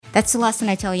That's the lesson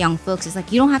I tell young folks is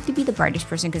like, you don't have to be the brightest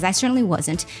person, because I certainly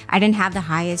wasn't. I didn't have the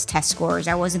highest test scores.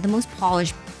 I wasn't the most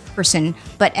polished person,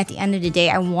 but at the end of the day,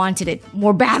 I wanted it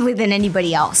more badly than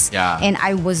anybody else. Yeah. And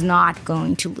I was not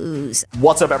going to lose.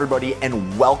 What's up, everybody,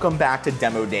 and welcome back to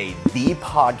Demo Day, the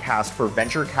podcast for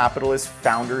venture capitalists,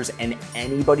 founders, and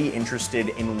anybody interested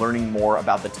in learning more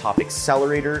about the top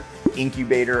accelerator,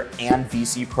 incubator, and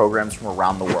VC programs from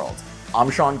around the world. I'm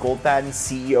Sean Goldfaden,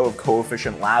 CEO of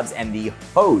Coefficient Labs and the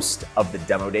host of the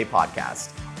Demo Day podcast.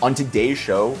 On today's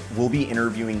show, we'll be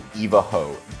interviewing Eva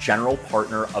Ho, general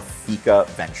partner of Fika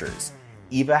Ventures.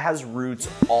 Eva has roots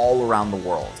all around the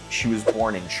world. She was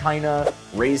born in China,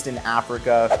 raised in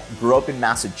Africa, grew up in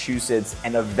Massachusetts,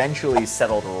 and eventually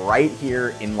settled right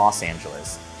here in Los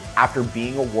Angeles. After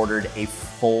being awarded a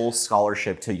full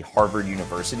scholarship to Harvard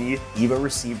University, Eva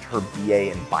received her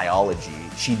BA in biology.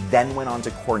 She then went on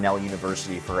to Cornell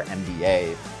University for her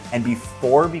MBA. And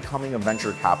before becoming a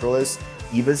venture capitalist,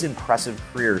 Eva's impressive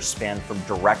career spanned from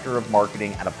director of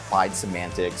marketing at Applied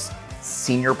Semantics,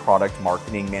 senior product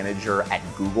marketing manager at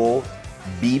Google,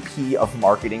 VP of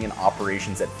marketing and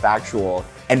operations at Factual,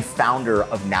 and founder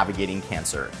of Navigating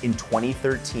Cancer. In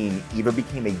 2013, Eva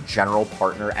became a general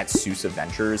partner at Sousa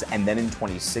Ventures, and then in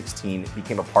 2016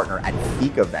 became a partner at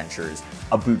Fika Ventures,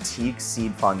 a boutique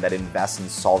seed fund that invests in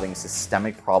solving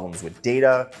systemic problems with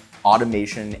data,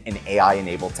 automation, and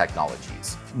AI-enabled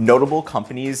technologies. Notable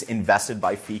companies invested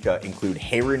by Fika include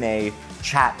Hey Renee,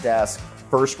 ChatDesk,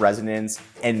 First Resonance,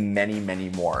 and many, many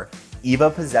more.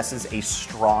 Eva possesses a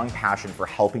strong passion for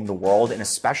helping the world, and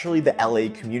especially the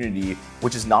LA community,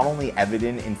 which is not only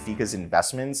evident in Fika's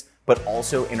investments, but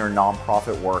also in her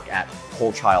nonprofit work at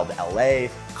Whole Child LA,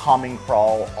 Common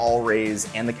Crawl, All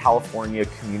Raise, and the California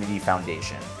Community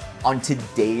Foundation. On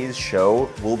today's show,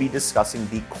 we'll be discussing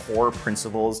the core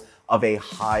principles of a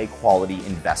high-quality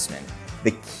investment,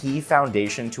 the key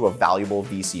foundation to a valuable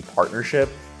VC partnership,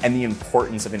 and the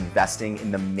importance of investing in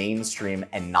the mainstream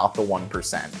and not the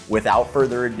 1%. Without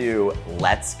further ado,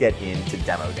 let's get into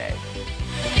Demo Day.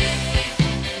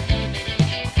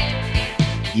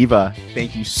 Eva,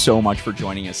 thank you so much for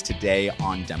joining us today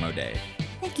on Demo Day.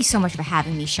 Thank you so much for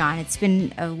having me, Sean. It's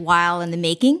been a while in the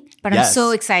making, but Yes. I'm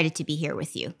so excited to be here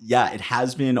with you. Yeah, it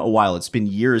has been a while. It's been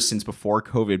years since before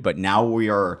COVID, but now we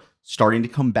are starting to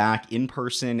come back in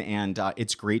person, and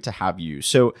it's great to have you.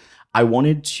 So I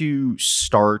wanted to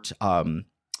start. The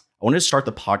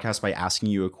podcast by asking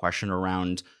you a question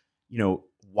around,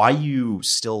 why you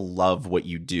still love what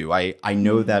you do. I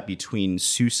know that between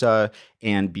Sousa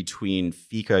and between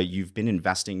Fika, you've been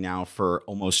investing now for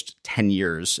almost 10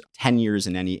 years. 10 years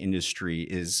in any industry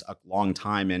is a long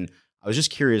time, and I was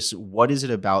just curious, what is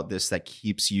it about this that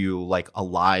keeps you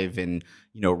alive and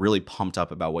really pumped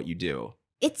up about what you do?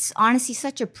 It's honestly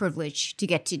such a privilege to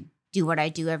get to do what I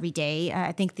do every day.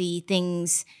 I think the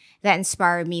things that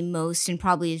inspire me most, and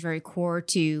probably is very core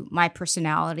to my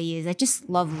personality, is I just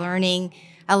love learning.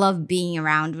 I love being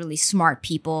around really smart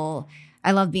people.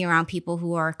 I love being around people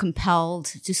who are compelled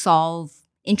to solve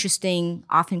interesting,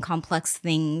 often complex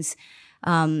things.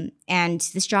 And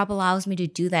this job allows me to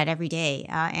do that every day.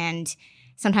 And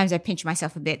sometimes I pinch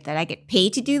myself a bit that I get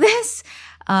paid to do this.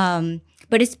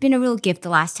 But it's been a real gift the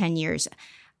last 10 years.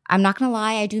 I'm not going to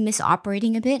lie, I do miss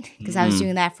operating a bit, because I was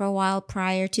doing that for a while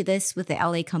prior to this with the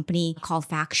LA company called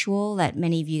Factual that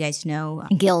many of you guys know.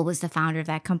 Gil was the founder of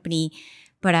that company.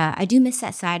 But I do miss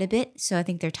that side a bit. So I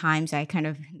think there are times I kind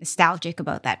of nostalgic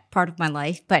about that part of my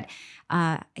life. But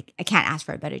I can't ask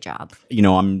for a better job.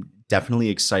 I'm definitely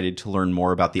excited to learn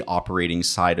more about the operating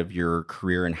side of your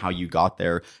career and how you got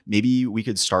there. Maybe we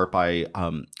could start by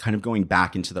kind of going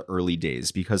back into the early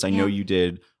days, because I know you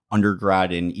did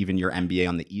undergrad and even your MBA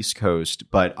on the East Coast,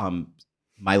 but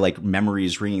my memory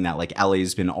is ringing that LA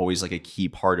has been always a key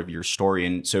part of your story.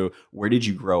 And so where did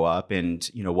you grow up, and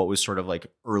what was sort of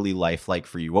early life like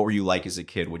for you? What were you like as a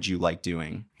kid? What did you like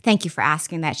doing? Thank you for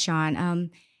asking that,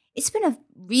 Sean. It's been a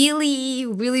really,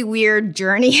 really weird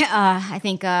journey. I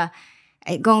think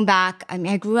going back,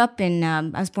 I grew up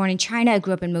I was born in China. I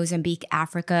grew up in Mozambique,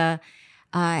 Africa.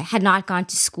 Had not gone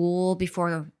to school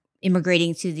before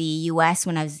immigrating to the US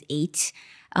when I was 8.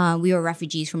 We were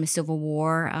refugees from a civil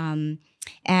war.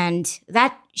 And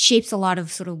that shapes a lot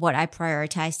of sort of what I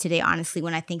prioritize today, honestly,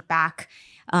 when I think back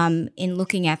in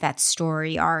looking at that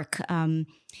story arc.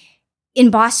 In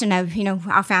Boston,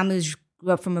 our families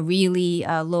grew up from a really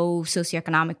low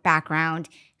socioeconomic background,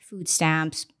 food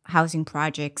stamps, housing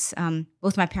projects.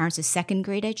 Both my parents are second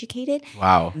grade educated.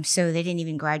 Wow. So they didn't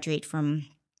even graduate from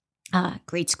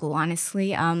grade school,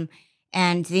 honestly.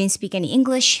 And they didn't speak any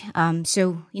English.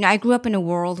 So, I grew up in a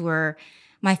world where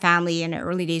my family in the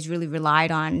early days really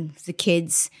relied on the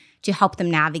kids to help them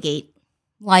navigate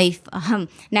life,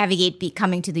 navigate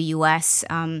coming to the U.S.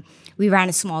 We ran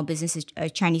a small business, a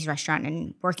Chinese restaurant,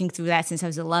 and working through that since I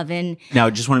was 11. Now,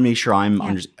 just want to make sure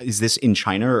is this in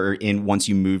China or once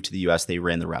you moved to the U.S., they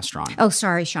ran the restaurant? Oh,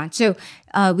 sorry, Sean. So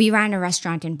we ran a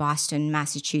restaurant in Boston,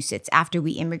 Massachusetts, after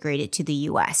we immigrated to the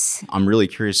U.S. I'm really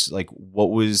curious, like,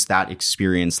 what was that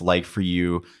experience like for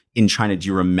you in China? Do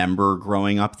you remember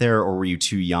growing up there, or were you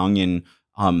too young? And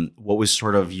what was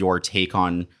sort of your take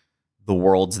on the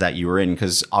worlds that you were in?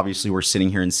 Because obviously we're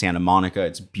sitting here in Santa Monica.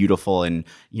 It's beautiful and,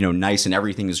 nice and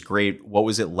everything is great. What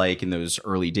was it like in those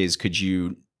early days? Did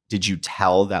you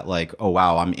tell that like, oh,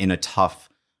 wow, I'm in a tough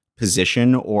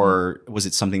position? Or was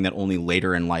it something that only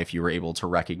later in life you were able to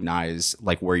recognize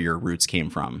like where your roots came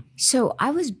from? So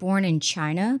I was born in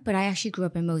China, but I actually grew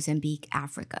up in Mozambique,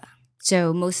 Africa.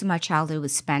 So most of my childhood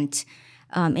was spent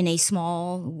in a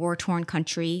small war-torn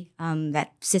country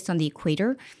that sits on the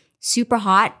equator. Super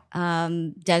hot,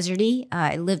 deserty.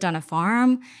 I lived on a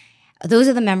farm. Those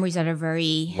are the memories that are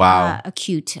very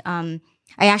acute. I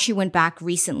actually went back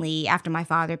recently after my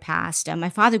father passed. My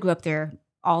father grew up there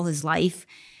all his life.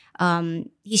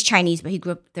 He's Chinese, but he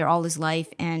grew up there all his life.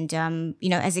 And,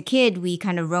 as a kid, we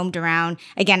kind of roamed around.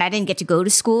 Again, I didn't get to go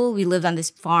to school. We lived on this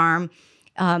farm.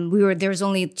 There was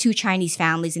only 2 Chinese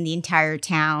families in the entire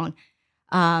town.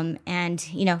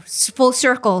 Full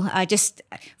circle, just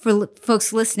for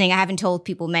folks listening, I haven't told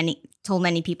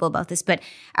many people about this, but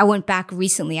I went back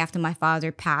recently after my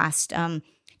father passed,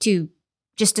 to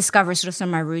just discover sort of some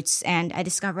of my roots. And I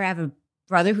discovered I have a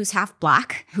brother who's half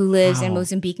Black, who lives in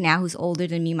Mozambique now, who's older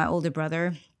than me, my older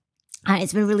brother.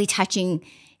 It's been really touching,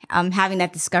 having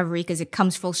that discovery, because it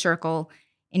comes full circle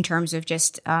in terms of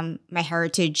just, my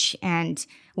heritage and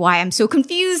why I'm so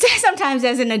confused sometimes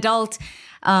as an adult.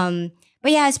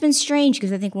 But yeah, it's been strange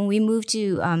because I think when we moved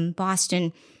to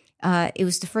Boston, it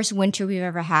was the first winter we've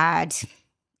ever had.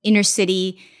 Inner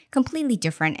city, completely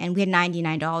different. And we had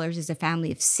 $99 as a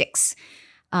family of 6.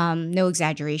 No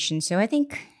exaggeration. So I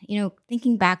think,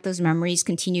 thinking back, those memories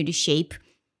continue to shape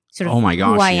sort of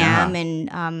who I am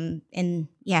and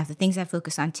the things I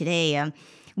focus on today.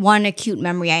 One acute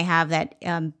memory I have that,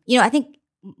 I think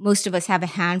most of us have a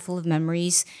handful of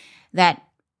memories that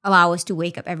allow us to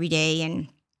wake up every day and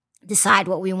decide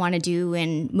what we want to do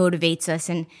and motivates us.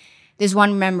 And there's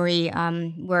one memory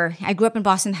where I grew up in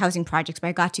Boston housing projects, but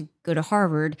I got to go to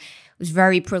Harvard. I was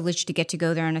very privileged to get to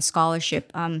go there on a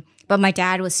scholarship. But my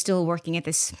dad was still working at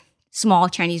this small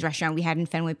Chinese restaurant we had in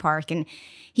Fenway Park. And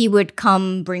he would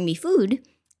come bring me food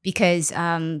because,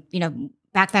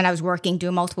 back then I was working,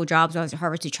 doing multiple jobs. I was at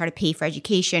Harvard to try to pay for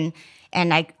education.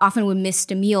 And I often would miss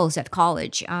the meals at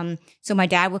college. So my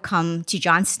dad would come to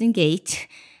Johnston Gate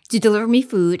to deliver me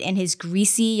food in his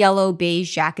greasy yellow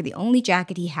beige jacket, the only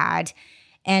jacket he had.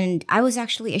 And I was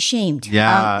actually ashamed,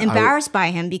 embarrassed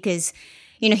by him because,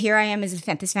 here I am at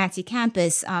this fancy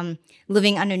campus,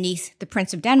 living underneath the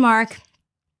Prince of Denmark.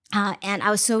 And I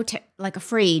was so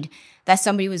afraid that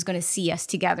somebody was going to see us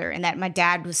together and that my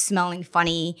dad was smelling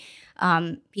funny.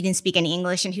 He didn't speak any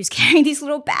English and he was carrying these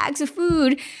little bags of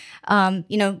food.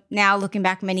 Now looking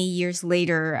back many years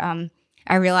later,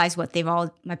 I realize what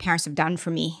my parents have done for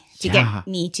me to get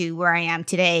me to where I am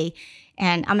today.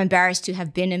 And I'm embarrassed to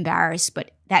have been embarrassed,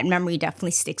 but that memory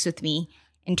definitely sticks with me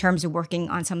in terms of working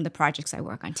on some of the projects I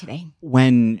work on today.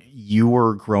 When you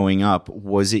were growing up,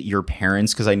 was it your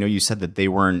parents? Because I know you said that they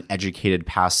weren't educated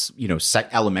past,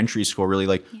 elementary school,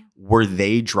 really. Were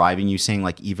they driving you saying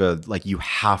like, Eva, like you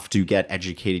have to get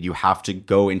educated, you have to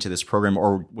go into this program?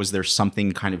 Or was there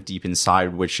something kind of deep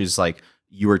inside, which is like,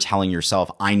 you were telling yourself,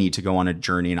 I need to go on a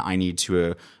journey and I need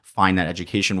to find that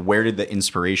education? Where did the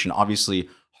inspiration? Obviously,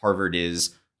 Harvard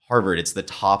is Harvard. It's the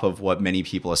top of what many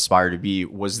people aspire to be.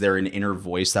 Was there an inner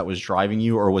voice that was driving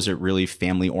you, or was it really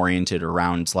family oriented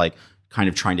around like kind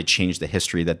of trying to change the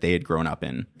history that they had grown up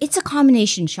in? It's a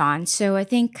combination, Sean. So I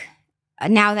think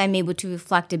now that I'm able to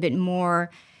reflect a bit more,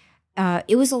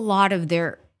 it was a lot of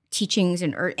their teachings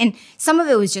and some of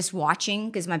it was just watching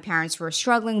because my parents were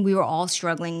struggling. We were all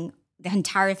struggling. The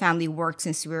entire family worked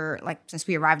since we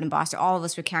arrived in Boston. All of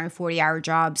us were carrying 40-hour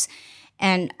jobs.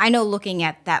 And I know looking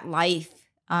at that life,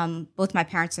 both my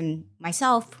parents and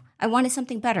myself, I wanted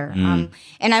something better.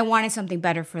 And I wanted something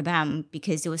better for them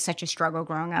because it was such a struggle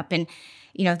growing up. And,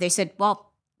 they said,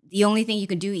 well, the only thing you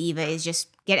can do, Eva, is just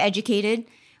get educated,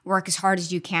 work as hard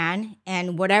as you can.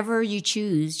 And whatever you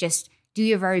choose, just do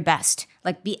your very best.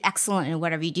 Like be excellent in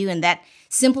whatever you do. And that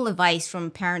simple advice from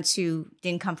parents who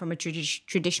didn't come from a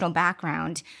traditional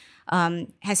background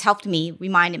has helped me,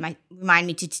 remind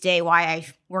me to today why I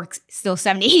work still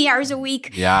 70, 80 hours a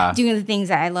week doing the things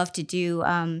that I love to do.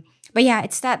 But yeah,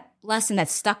 it's that lesson that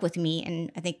stuck with me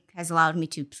and I think has allowed me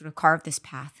to sort of carve this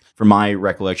path. From my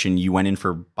recollection, you went in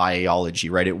for biology,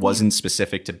 right? It wasn't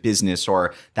specific to business,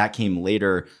 or that came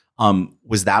later.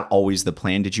 Was that always the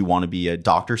plan? Did you want to be a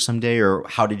doctor someday, or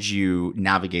how did you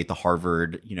navigate the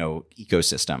Harvard,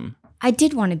 ecosystem? I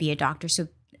did want to be a doctor, so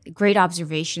great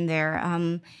observation there.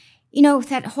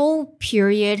 That whole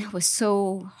period was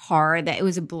so hard that it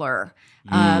was a blur.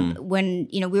 When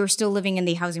we were still living in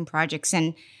the housing projects,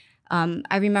 and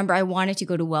I remember I wanted to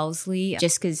go to Wellesley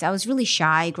just because I was really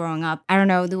shy growing up. I don't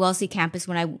know, the Wellesley campus,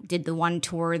 when I did the one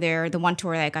tour there, the one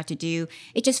tour that I got to do,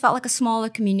 it just felt like a smaller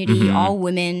community, all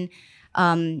women.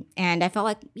 And I felt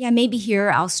like, maybe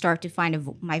here I'll start to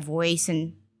find my voice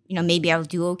and, maybe I'll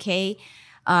do okay.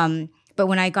 But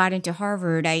when I got into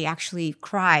Harvard, I actually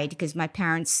cried because my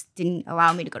parents didn't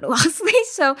allow me to go to Wellesley.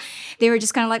 So they were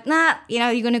just kind of like, nah,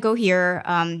 you're going to go here.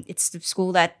 It's the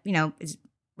school that, is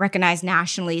recognized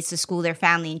nationally. It's the school their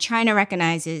family in China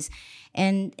recognizes.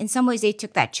 And in some ways, they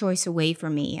took that choice away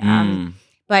from me.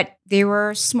 But they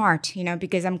were smart,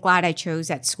 because I'm glad I chose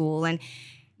that school. And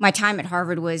my time at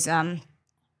Harvard was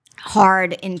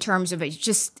hard in terms of it,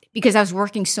 just because I was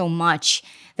working so much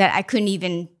that I couldn't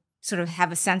even sort of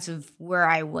have a sense of where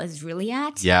I was really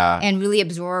at. Yeah. And really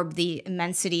absorb the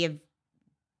immensity of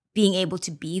being able to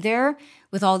be there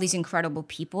with all these incredible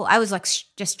people. I was like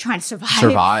just trying to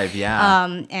survive.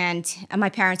 Yeah. And my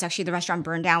parents, actually, the restaurant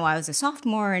burned down while I was a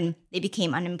sophomore and they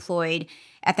became unemployed.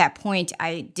 At that point,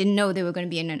 I didn't know they were going to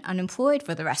be unemployed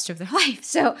for the rest of their life.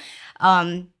 So,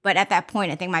 but at that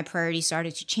point, I think my priorities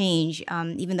started to change.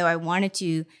 Even though I wanted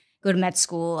to go to med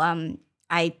school,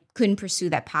 I couldn't pursue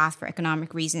that path for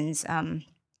economic reasons, and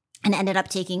ended up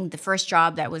taking the first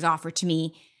job that was offered to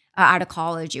me out of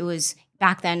college. It was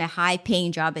back then a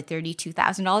high-paying job at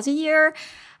 $32,000 a year,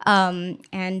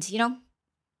 and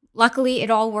luckily it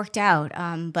all worked out.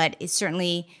 But it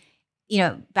certainly,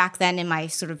 back then in my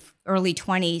sort of early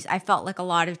 20s, I felt like a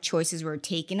lot of choices were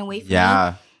taken away from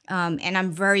me. And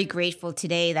I'm very grateful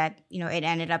today that it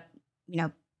ended up,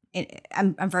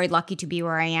 I'm very lucky to be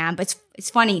where I am. But it's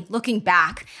funny looking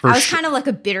back. I was kind of like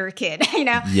a bitter kid,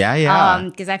 Yeah.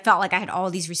 Because I felt like I had all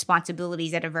these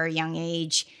responsibilities at a very young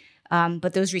age.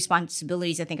 But those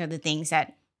responsibilities, I think, are the things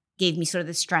that gave me sort of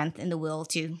the strength and the will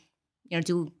to,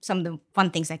 do some of the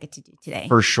fun things I get to do today.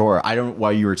 For sure.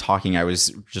 While you were talking, I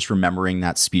was just remembering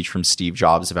that speech from Steve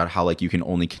Jobs about how you can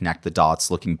only connect the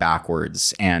dots looking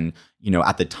backwards. And,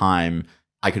 at the time,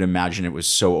 I could imagine it was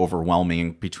so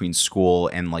overwhelming between school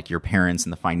and your parents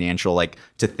and the financial,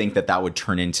 to think that would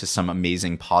turn into some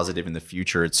amazing positive in the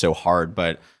future. It's so hard.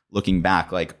 But looking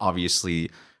back, obviously,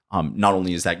 not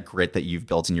only is that grit that you've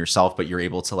built in yourself, but you're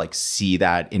able to see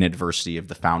that in adversity of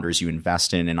the founders you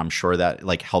invest in. And I'm sure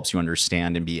that helps you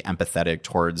understand and be empathetic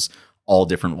towards all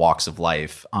different walks of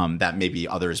life that maybe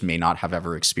others may not have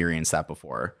ever experienced that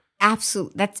before.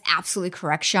 Absolutely. That's absolutely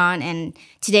correct, Sean. And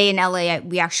today in LA,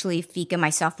 we actually, Fika and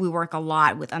myself, we work a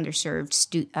lot with underserved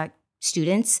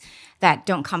students that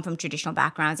don't come from traditional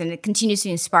backgrounds. And it continues to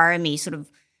inspire me sort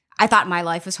of. I thought my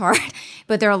life was hard,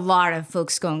 but there are a lot of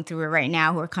folks going through it right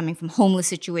now who are coming from homeless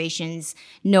situations,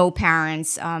 no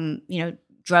parents,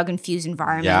 drug-infused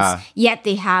environments, yet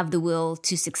they have the will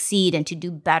to succeed and to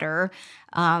do better.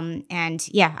 When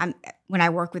I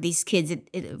work with these kids,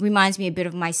 it reminds me a bit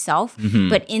of myself,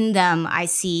 but in them, I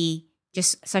see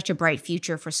just such a bright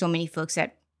future for so many folks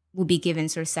that will be given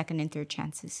sort of second and third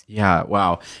chances. Yeah.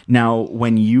 Wow. Now,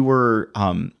 when you were,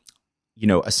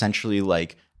 essentially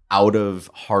out of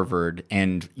Harvard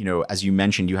and, as you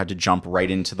mentioned, you had to jump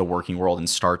right into the working world and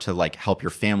start to help your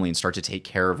family and start to take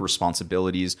care of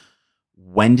responsibilities.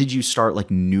 When did you start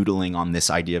noodling on this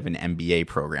idea of an MBA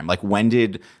program? When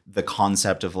did the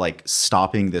concept of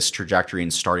stopping this trajectory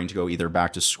and starting to go either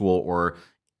back to school or,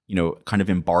 kind of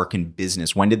embark in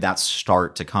business? When did that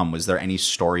start to come? Was there any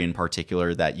story in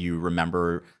particular that you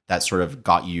remember that sort of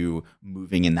got you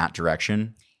moving in that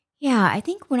direction? Yeah, I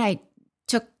think when I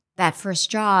took that first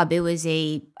job, it was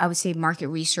I would say, market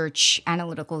research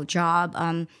analytical job.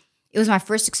 It was my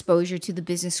first exposure to the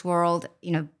business world,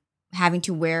 having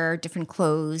to wear different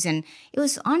clothes. And it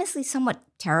was honestly somewhat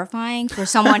terrifying for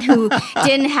someone who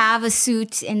didn't have a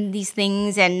suit and these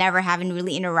things and never having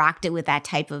really interacted with that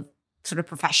type of sort of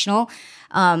professional.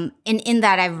 And in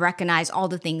that, I've recognized all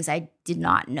the things I did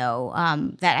not know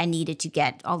that I needed to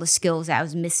get, all the skills that I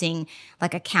was missing,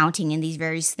 like accounting and these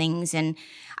various things. And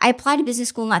I applied to business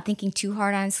school not thinking too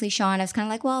hard, honestly, Sean. I was kind of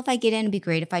like, well, if I get in, it'd be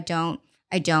great. If I don't,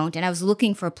 I don't. And I was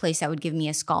looking for a place that would give me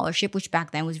a scholarship, which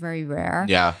back then was very rare.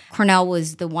 Yeah. Cornell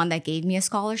was the one that gave me a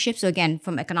scholarship. So again,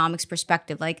 from economics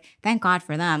perspective, thank God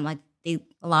for them. They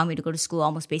allowed me to go to school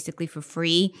almost basically for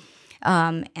free.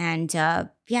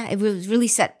 It was really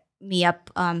set me up.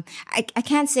 I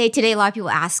can't say today. A lot of people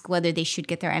ask whether they should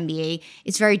get their MBA.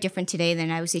 It's very different today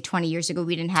than I would say 20 years ago.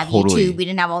 We didn't have YouTube. We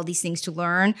didn't have all these things to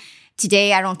learn.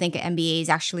 Today, I don't think an MBA is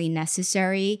actually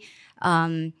necessary.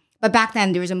 But back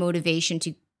then, there was a motivation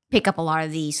to pick up a lot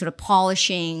of the sort of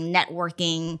polishing,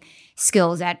 networking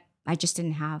skills that I just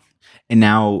didn't have. And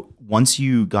now, once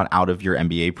you got out of your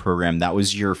MBA program, that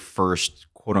was your first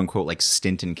quote unquote like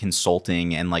stint in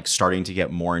consulting and like starting to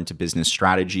get more into business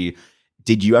strategy.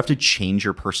 Did you have to change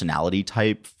your personality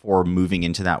type for moving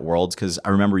into that world? Because I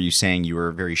remember you saying you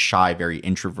were very shy, very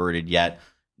introverted, yet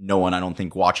no one, I don't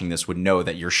think, watching this would know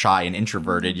that you're shy and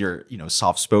introverted. You're,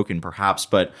 soft-spoken perhaps,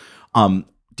 but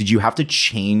did you have to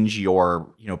change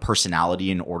your,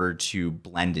 personality in order to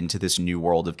blend into this new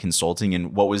world of consulting?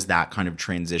 And what was that kind of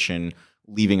transition,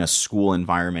 leaving a school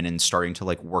environment and starting to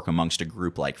like work amongst a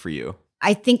group like for you?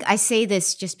 I think I say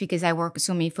this just because I work with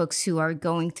so many folks who are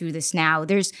going through this now.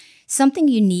 There's something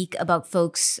unique about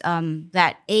folks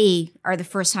that are the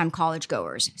first time college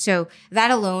goers. So that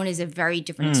alone is a very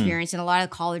different experience. And a lot of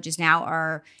colleges now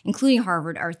are, including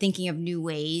Harvard, are thinking of new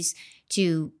ways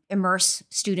to immerse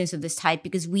students of this type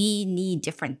because we need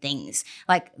different things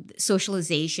like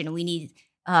socialization. We need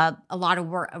a lot of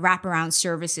work, wraparound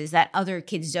services that other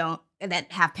kids don't,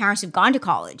 that have parents who've gone to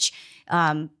college,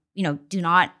 do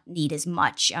not need as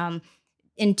much.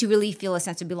 And to really feel a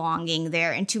sense of belonging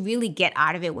there and to really get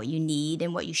out of it what you need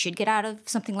and what you should get out of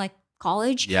something like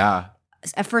college. Yeah.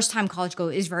 A first-time college go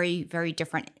is very, very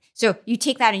different. So you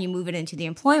take that and you move it into the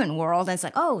employment world, and it's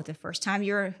like, oh, the first time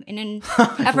you're in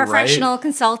a professional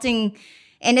consulting,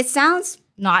 and it sounds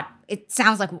like,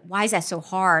 why is that so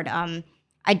hard?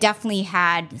 I definitely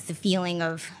had the feeling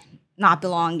of not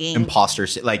belonging, imposter,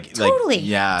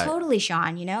 totally,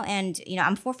 Sean. And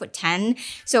I'm 4'10",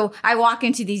 so I walk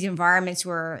into these environments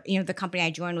where the company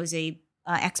I joined was a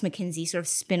ex McKinsey sort of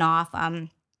spinoff,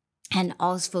 and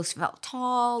all those folks felt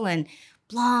tall and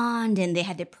blonde, and they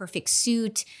had their perfect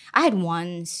suit. I had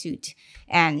one suit,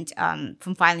 and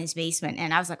from Filing's Basement,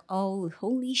 and I was like, oh,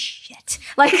 holy shit!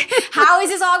 Like, how is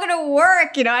this all going to work?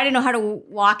 I didn't know how to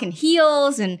walk in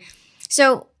heels, and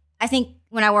so I think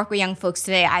when I work with young folks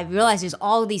today, I realize there's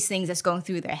all these things that's going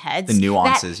through their heads. The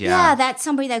nuances, Yeah, that's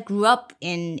somebody that grew up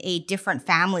in a different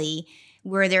family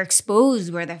where they're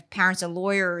exposed, where their parents are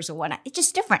lawyers or whatnot. It's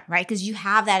just different, right? Because you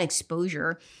have that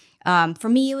exposure. For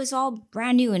me, it was all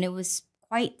brand new and it was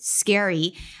quite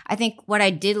scary. I think what I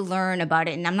did learn about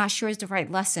it, and I'm not sure it's the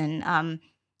right lesson,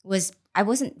 was I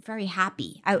wasn't very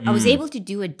happy. I was able to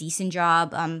do a decent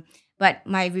job, but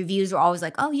my reviews were always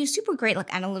like, oh, you're super great,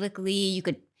 like analytically, you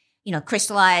could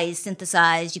crystallize,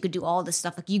 synthesize, you could do all this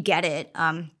stuff. Like, you get it.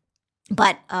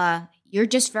 But you're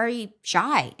just very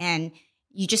shy and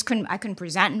I couldn't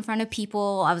present in front of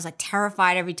people. I was like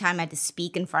terrified every time I had to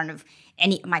speak in front of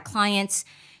any of my clients.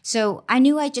 So I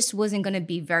knew I just wasn't going to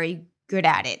be very good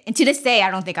at it. And to this day,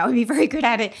 I don't think I would be very good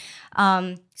at it.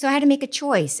 So I had to make a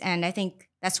choice. And I think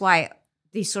that's why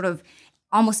the sort of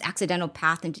almost accidental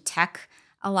path into tech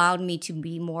allowed me to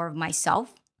be more of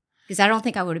myself. Because I don't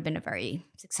think I would have been a very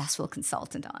successful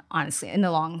consultant, honestly, in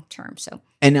the long term. So,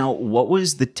 and now, what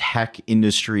was the tech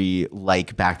industry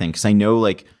like back then? Because I know,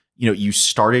 you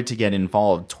started to get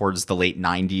involved towards the late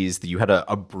 90s. You had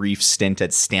a brief stint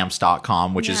at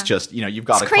Stamps.com, which is just, you've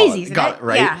got to call it,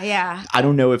 right? Yeah. I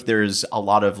don't know if there's a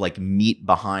lot of meat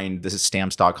behind this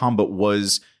Stamps.com, but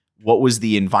what was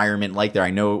the environment like there?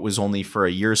 I know it was only for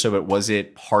a year or so, but was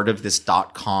it part of this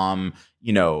 .com,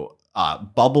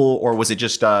 bubble, or was it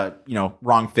just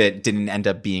wrong fit, didn't end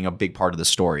up being a big part of the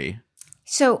story?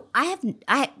 So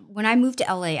when I moved to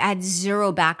LA, I had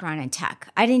zero background in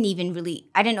tech. I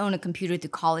didn't own a computer through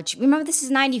college. Remember, this is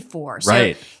 94. So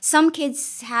right. Some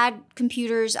kids had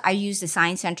computers. I used the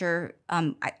Science Center.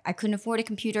 I couldn't afford a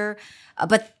computer,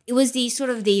 but it was the sort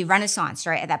of the Renaissance,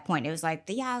 right? At that point, it was like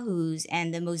the Yahoos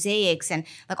and the Mosaics and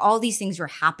like all these things were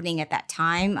happening at that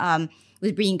time.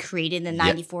 Was being created in the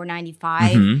 94,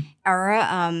 95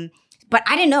 era. But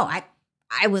I didn't know.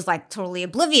 I was like totally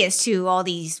oblivious to all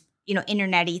these,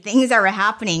 internet-y things that were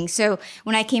happening. So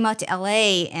when I came out to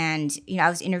LA and, I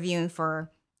was interviewing for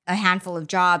a handful of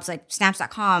jobs like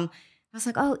Stamps.com, I was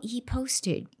like, oh,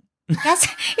 ePosted.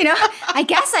 I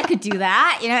guess I could do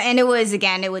that, and it was,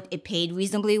 again, it paid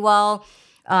reasonably well.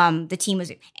 The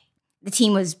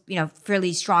team was,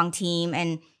 fairly strong team,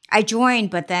 and I joined,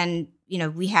 but then,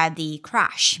 we had the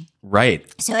crash. Right.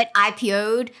 So it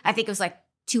IPO'd, I think it was like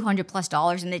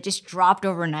 $200+ and it just dropped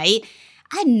overnight.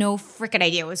 I had no freaking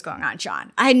idea what was going on,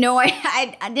 Sean. I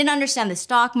didn't understand the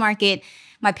stock market.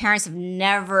 My parents have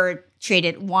never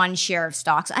traded one share of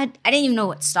stocks. I didn't even know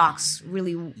what stocks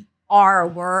really are or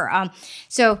were.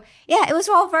 So yeah, it was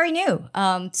all very new.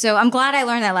 So I'm glad I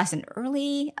learned that lesson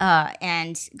early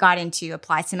and got into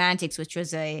applied semantics, which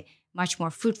was a much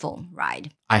more fruitful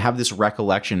ride. I have this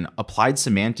recollection, Applied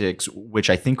Semantics, which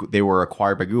I think they were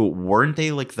acquired by Google, weren't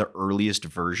they like the earliest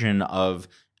version of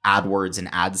AdWords and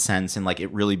AdSense, and like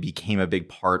it really became a big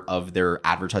part of their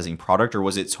advertising product, or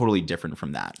was it totally different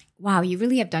from that? Wow, you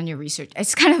really have done your research.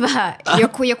 It's kind of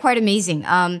you're quite amazing.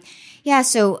 Yeah,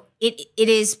 so it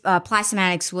is Applied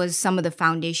Semantics was some of the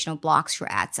foundational blocks for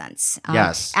AdSense.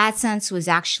 Yes, AdSense was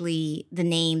actually the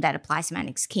name that Applied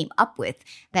Semantics came up with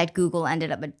that Google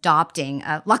ended up adopting.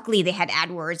 Luckily, they had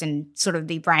AdWords and sort of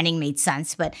the branding made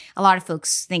sense, but a lot of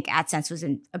folks think AdSense was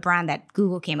a brand that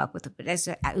Google came up with, but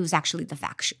it was actually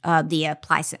the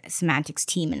Applied Semantics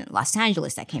team in Los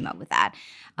Angeles that came up with that.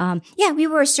 Yeah, we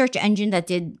were a search engine that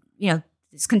did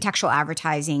this contextual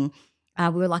advertising. We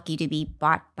were lucky to be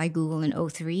bought by Google in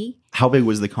 2003. How big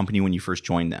was the company when you first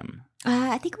joined them?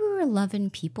 I think we were 11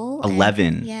 people.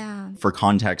 11? Yeah. For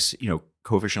context,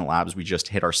 Coefficient Labs, we just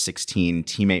hit our 16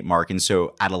 teammate mark. And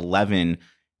so at 11,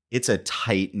 it's a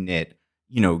tight-knit,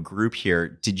 group here.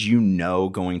 Did you know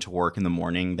going to work in the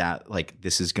morning that like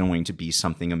this is going to be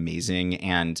something amazing?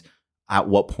 And at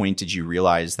what point did you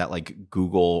realize that like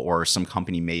Google or some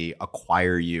company may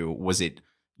acquire you? Was it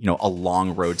a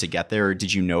long road to get there? Or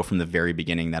did you know from the very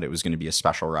beginning that it was going to be a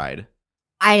special ride?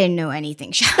 I didn't know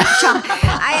anything, Sean.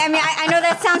 I know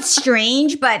that sounds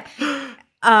strange, but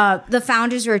the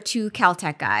founders were two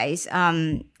Caltech guys,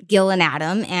 Gil and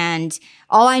Adam. And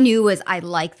all I knew was I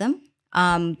liked them.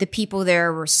 The people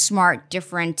there were smart,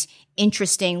 different,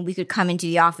 interesting. We could come into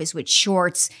the office with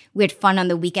shorts. We had fun on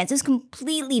the weekends. It's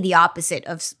completely the opposite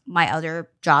of my other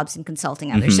jobs in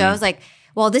consulting others. So I was like,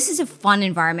 well, this is a fun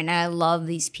environment and I love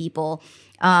these people.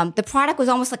 The product was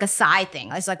almost like a side thing.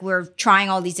 It's like we're trying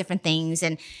all these different things.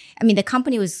 And I mean, the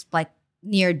company was like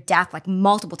near death like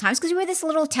multiple times because we were this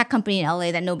little tech company in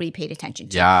LA that nobody paid attention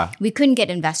to. Yeah. We couldn't get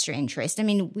investor interest. I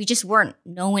mean, we just weren't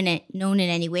known in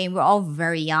any way. We're all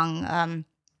very young.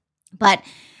 But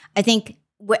I think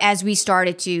as we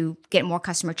started to get more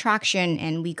customer traction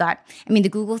and the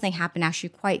Google thing happened actually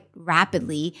quite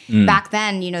rapidly. Back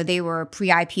then, they were a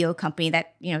pre-IPO company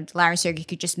that, Larry and Sergey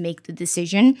could just make the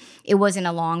decision. It wasn't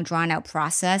a long drawn out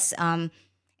process.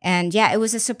 And yeah, it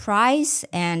was a surprise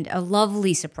and a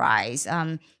lovely surprise.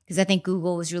 Because I think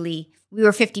Google was we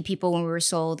were 50 people when we were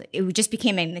sold. It just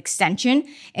became an extension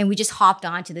and we just hopped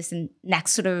onto this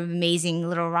next sort of amazing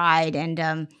little ride.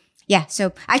 And, yeah,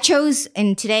 so I chose,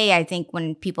 and today I think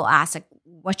when people ask, like,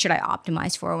 what should I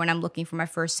optimize for when I'm looking for my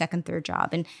first, second, third job?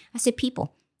 And I said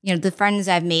people. The friends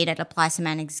I've made at Applied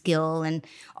Semantics, Gil, and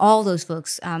all those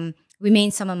folks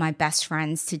remain some of my best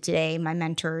friends to today, my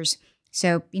mentors.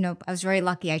 So, I was very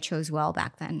lucky I chose well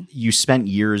back then. You spent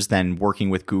years then working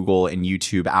with Google and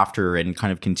YouTube after and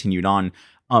kind of continued on.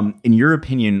 In your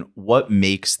opinion, what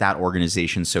makes that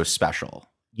organization so special?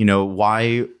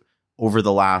 Why over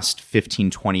the last 15,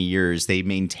 20 years, they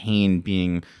maintain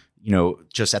being,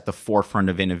 just at the forefront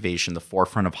of innovation, the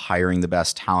forefront of hiring the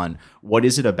best talent. What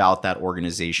is it about that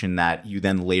organization that you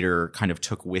then later kind of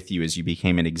took with you as you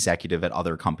became an executive at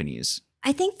other companies?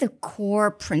 I think the core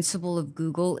principle of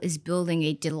Google is building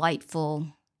a delightful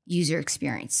user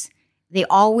experience. They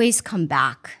always come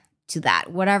back to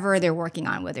that, whatever they're working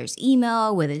on, whether it's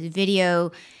email, whether it's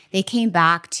video, they came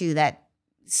back to that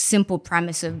simple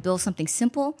premise of build something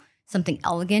simple, something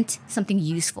elegant, something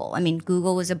useful. I mean,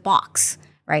 Google was a box,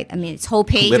 right? I mean, its whole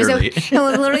page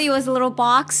literally was a little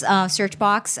box, search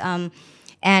box. And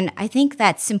I think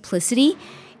that simplicity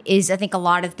is, I think, a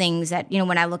lot of things that,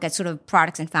 when I look at sort of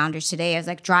products and founders today, I was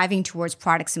like driving towards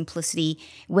product simplicity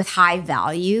with high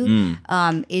value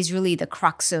is really the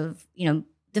crux of,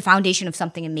 the foundation of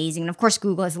something amazing. And of course,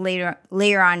 Google has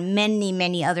layer on many,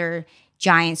 many other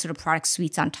giant sort of product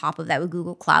suites on top of that with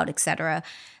Google Cloud, et cetera.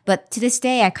 But to this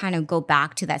day, I kind of go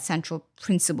back to that central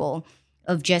principle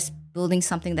of just building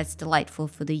something that's delightful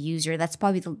for the user. That's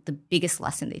probably the biggest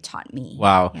lesson they taught me.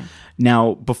 Wow. Yeah.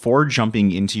 Now, before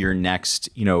jumping into your next,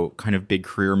 kind of big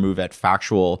career move at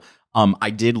Factual, I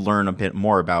did learn a bit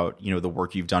more about, the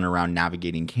work you've done around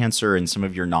navigating cancer and some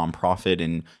of your nonprofit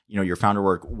and, your founder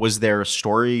work. Was there a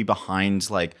story behind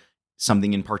like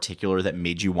something in particular that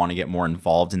made you want to get more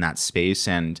involved in that space?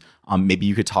 And maybe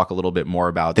you could talk a little bit more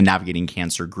about the Navigating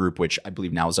Cancer group, which I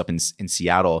believe now is up in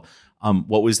Seattle.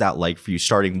 What was that like for you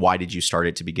starting? Why did you start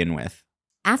it to begin with?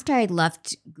 After I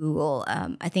left Google,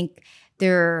 I think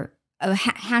there a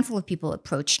handful of people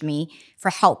approached me for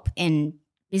help in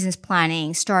business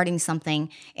planning, starting something.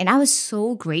 And I was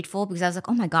so grateful because I was like,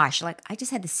 oh my gosh, like I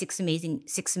just had the six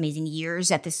amazing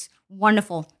years at this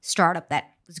wonderful startup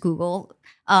that was Google.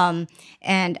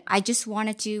 And I just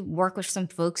wanted to work with some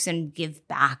folks and give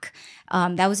back.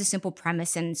 That was a simple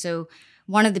premise. And so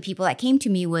one of the people that came to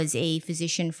me was a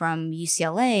physician from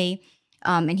UCLA,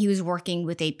 and he was working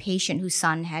with a patient whose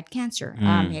son had cancer. He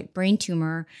had a brain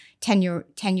tumor, 10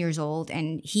 years old,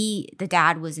 and the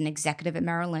dad was an executive at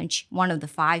Merrill Lynch, one of the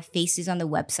 5 faces on the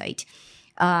website.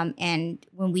 And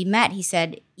when we met, he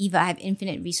said, Eva, I have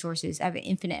infinite resources. I have an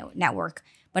infinite network,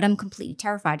 but I'm completely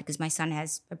terrified because my son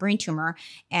has a brain tumor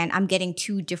and I'm getting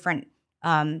 2 different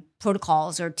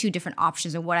protocols or 2 different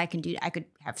options of what I can do. I could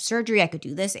have surgery. I could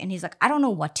do this. And he's like, I don't know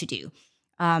what to do.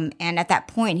 And at that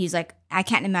point, he's like, I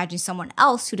can't imagine someone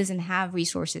else who doesn't have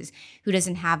resources, who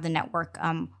doesn't have the network.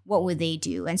 What would they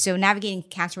do? And so Navigating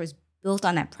Cancer was built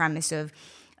on that premise of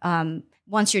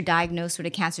once you're diagnosed with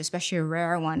a cancer, especially a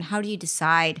rare one, how do you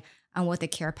decide on what the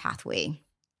care pathway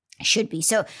should be?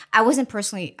 So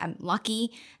I'm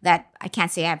lucky that I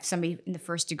can't say I have somebody in the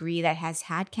first degree that has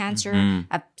had cancer, I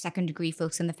have second degree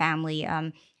folks in the family.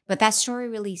 But that story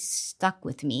really stuck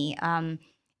with me.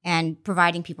 And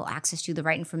providing people access to the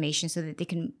right information so that they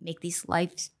can make these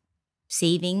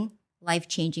life-saving,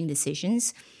 life-changing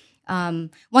decisions.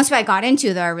 Once I got into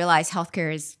it, though, I realized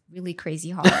healthcare is really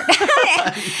crazy hard.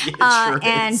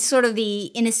 And sort of the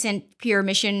innocent, pure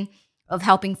mission of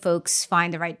helping folks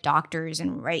find the right doctors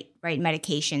and right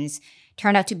medications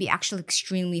turned out to be actually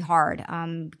extremely hard,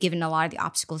 given a lot of the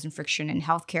obstacles and friction in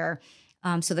healthcare.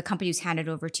 So the company was handed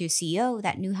over to a CEO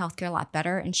that knew healthcare a lot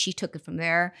better, and she took it from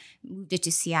there, moved it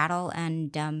to Seattle,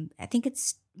 and I think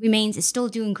it's still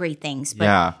doing great things.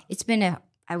 But it's been a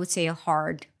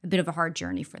bit of a hard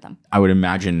journey for them. I would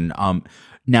imagine.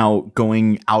 Now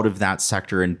going out of that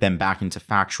sector and then back into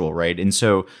factual, right? And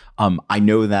so I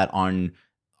know that on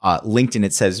LinkedIn,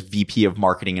 it says VP of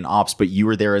Marketing and Ops, but you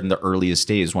were there in the earliest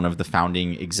days, one of the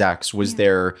founding execs. Was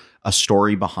there a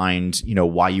story behind,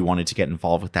 why you wanted to get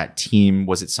involved with that team?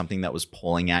 Was it something that was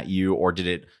pulling at you, or did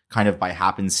it kind of by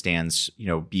happenstance,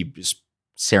 be just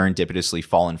serendipitously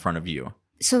fall in front of you?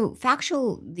 So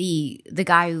Factual, the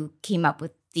guy who came up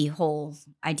with the whole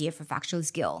idea for Factual is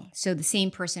Gil. So the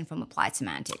same person from Applied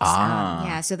Semantics.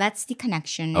 So that's the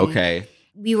connection. Okay.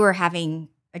 We were having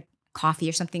coffee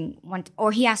or something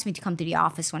or he asked me to come to the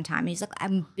office one time, and he's like,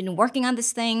 I've been working on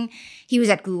this thing. He was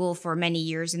at Google for many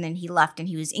years, and then he left and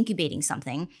he was incubating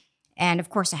something, and of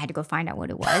course I had to go find out what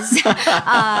it was.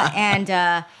 And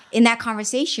in that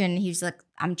conversation, he was like,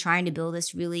 I'm trying to build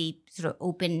this really sort of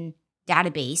open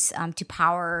database to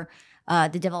power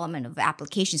the development of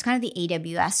applications, kind of the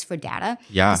AWS for data.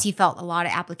 Because he felt a lot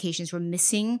of applications were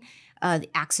missing the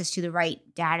access to the right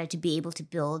data to be able to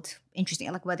build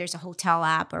interesting, like whether it's a hotel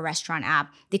app or a restaurant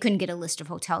app, they couldn't get a list of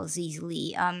hotels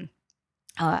easily.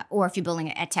 Or if you're building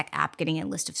an ed tech app, getting a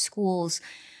list of schools.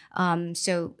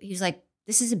 So he was like,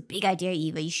 this is a big idea,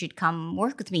 Eva. You should come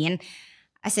work with me. And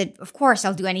I said, of course,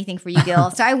 I'll do anything for you,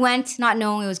 Gil. So I went, not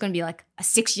knowing it was going to be like a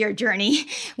 6-year journey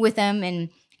with him.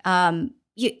 And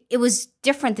it was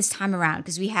different this time around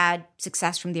because we had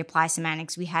success from the Applied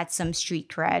Semantics. We had some street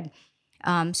cred.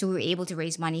 So we were able to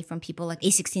raise money from people like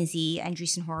A16Z,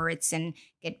 Andreessen Horowitz, and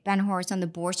get Ben Horowitz on the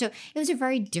board. So it was a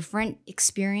very different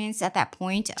experience at that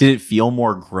point. Did it feel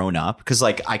more grown up? Because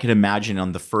like I could imagine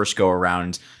on the first go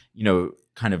around,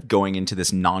 kind of going into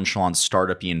this nonchalant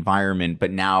startup-y environment, but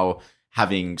now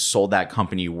having sold that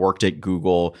company, worked at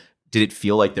Google, did it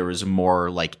feel like there was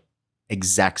more like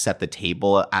execs at the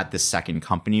table at the second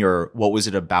company, or what was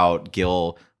it about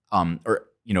Gil,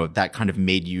 that kind of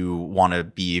made you want to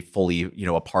be fully,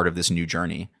 a part of this new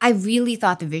journey? I really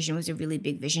thought the vision was a really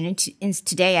big vision. And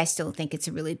today I still think it's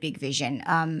a really big vision.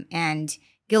 And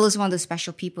Gil is one of those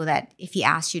special people that if he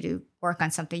asks you to work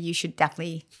on something, you should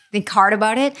definitely think hard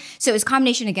about it. So it was a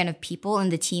combination, again, of people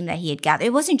and the team that he had gathered.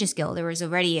 It wasn't just Gil. There was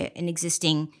already an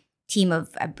existing team of,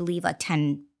 I believe, like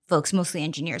 10 folks, mostly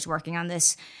engineers working on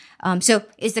this. So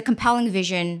it's the compelling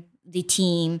vision, the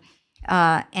team,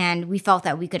 and we felt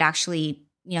that we could actually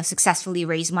successfully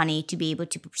raise money to be able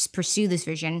to pursue this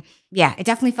vision. Yeah, it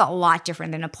definitely felt a lot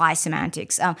different than Applied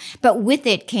Semantics. But with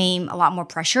it came a lot more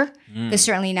pressure because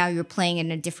certainly now you're playing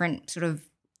in a different sort of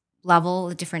level,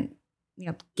 a different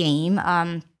game.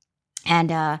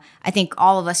 And I think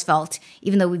all of us felt,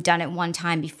 even though we've done it one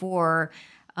time before,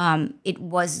 it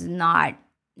was not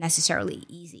necessarily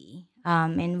easy.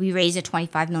 And we raised a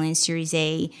 $25 million Series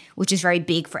A, which is very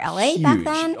big for LA Huge. Back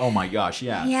then. Oh my gosh,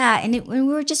 yeah. Yeah, and we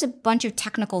were just a bunch of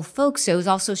technical folks, so it was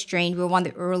also strange. We were one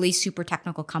of the early super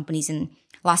technical companies in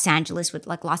Los Angeles with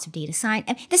like lots of data science.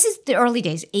 I mean, this is the early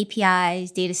days, APIs,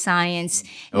 data science.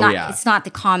 It's not the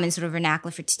common sort of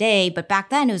vernacular for today, but back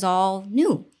then it was all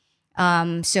new.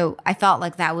 So I felt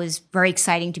like that was very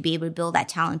exciting to be able to build that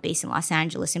talent base in Los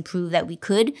Angeles and prove that we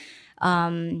could.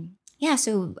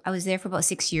 So I was there for about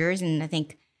 6 years, and I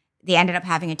think they ended up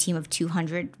having a team of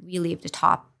 200 really of the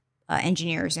top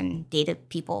engineers and data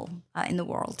people in the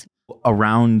world.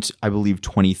 Around, I believe,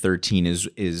 2013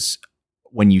 is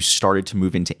when you started to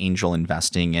move into angel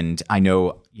investing. And I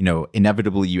know,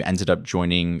 inevitably you ended up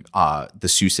joining the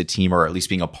SUSE team, or at least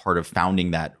being a part of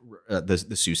founding that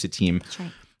the SUSE team. That's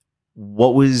right.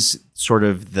 What was sort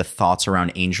of the thoughts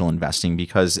around angel investing?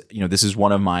 Because, this is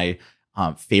one of my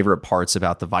favorite parts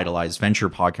about the Vitalize Venture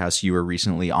podcast you were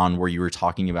recently on, where you were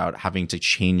talking about having to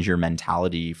change your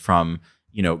mentality from,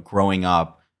 growing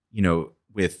up,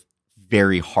 with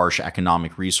very harsh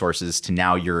economic resources to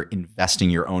now you're investing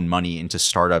your own money into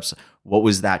startups. What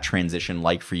was that transition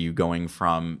like for you, going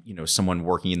from, someone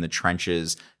working in the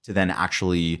trenches to then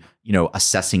actually,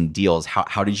 assessing deals?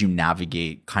 How did you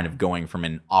navigate kind of going from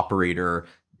an operator,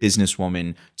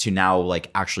 businesswoman to now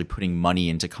like actually putting money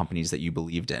into companies that you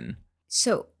believed in?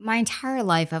 So my entire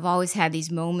life, I've always had these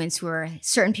moments where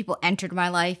certain people entered my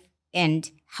life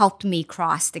and helped me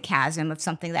cross the chasm of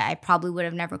something that I probably would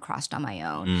have never crossed on my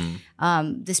own.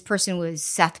 This person was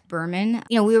Seth Berman.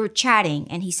 We were chatting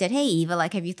and he said, "Hey, Eva,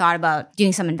 like, have you thought about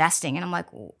doing some investing?" And I'm like,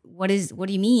 what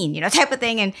do you mean? Type of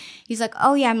thing. And he's like,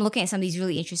 "Oh yeah, I'm looking at some of these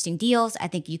really interesting deals. I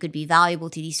think you could be valuable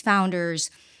to these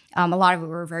founders." A lot of it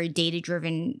were very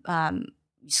data-driven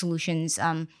solutions.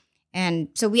 And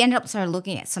so we ended up started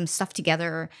looking at some stuff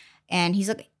together. And he's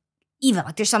like, "Eva,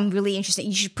 like, there's some really interesting,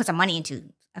 you should put some money into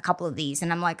a couple of these."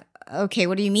 And I'm like, "Okay,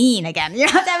 what do you mean again?"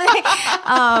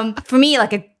 For me,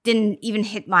 like, it didn't even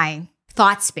hit my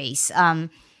thought space.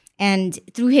 And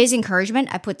through his encouragement,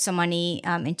 I put some money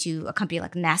into a company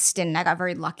like Nest, and I got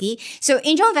very lucky. So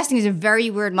angel investing is a very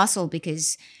weird muscle,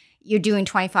 because you're doing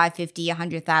 25, 50,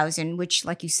 100,000, which,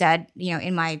 like you said,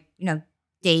 in my,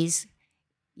 days,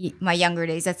 my younger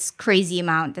days, that's crazy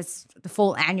amount. That's the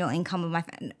full annual income of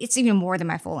it's even more than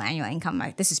my full annual income.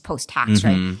 This is post-tax,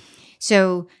 right?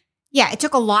 So yeah, it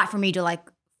took a lot for me to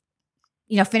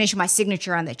finish my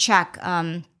signature on the check.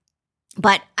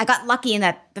 But I got lucky in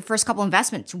that the first couple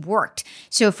investments worked.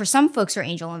 So for some folks who are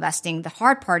angel investing, the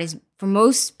hard part is, for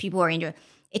most people who are angel,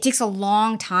 it takes a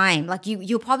long time. Like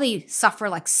you'll probably suffer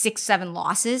like 6, 7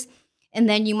 losses. And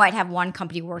then you might have one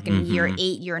company work in year 8,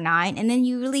 year 9. And then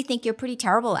you really think you're pretty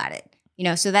terrible at it.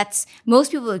 So that's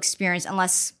most people experience,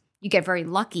 unless you get very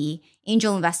lucky.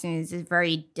 Angel investing is a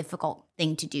very difficult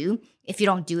thing to do if you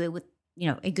don't do it with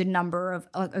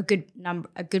a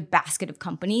good basket of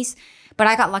companies. But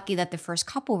I got lucky that the first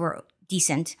couple were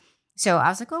decent. So I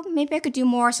was like, oh, maybe I could do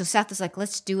more. So Seth was like,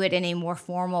 let's do it in a more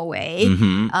formal way.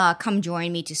 Come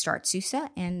join me to start SUSE.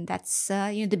 And that's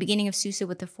the beginning of SUSE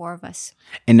with the 4 of us.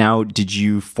 And now, did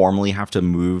you formally have to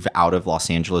move out of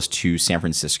Los Angeles to San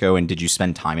Francisco? And did you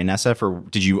spend time in SF, or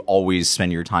did you always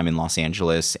spend your time in Los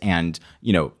Angeles and,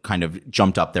 kind of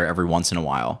jumped up there every once in a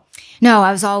while? No,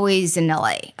 I was always in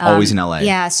LA. Always in LA.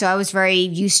 Yeah. So I was very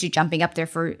used to jumping up there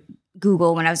for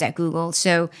Google when I was at Google.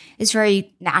 So it's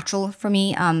very natural for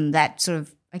me. That sort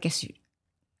of, I guess,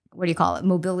 what do you call it?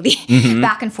 Mobility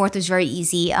back and forth was very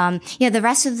easy. The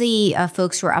rest of the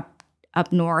folks were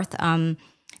up north.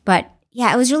 But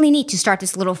yeah, it was really neat to start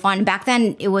this little fund. Back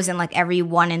then, it wasn't like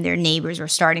everyone and their neighbors were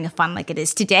starting a fund like it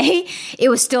is today. It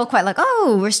was still quite like,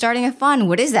 oh, we're starting a fund.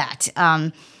 What is that?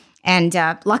 And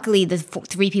luckily, the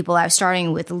 3 people I was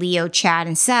starting with, Leo, Chad,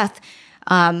 and Seth,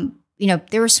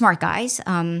 they were smart guys.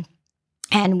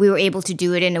 And we were able to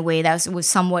do it in a way that was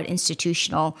somewhat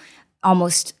institutional,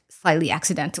 almost slightly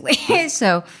accidentally.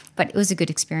 But it was a good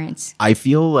experience. I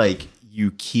feel like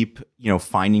you keep,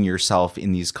 finding yourself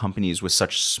in these companies with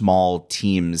such small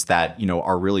teams that,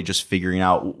 are really just figuring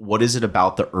out, what is it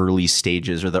about the early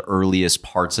stages or the earliest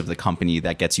parts of the company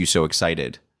that gets you so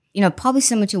excited? Probably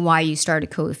similar to why you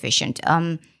started Coefficient.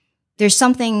 There's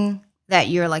something that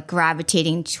you're like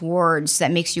gravitating towards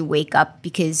that makes you wake up,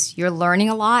 because you're learning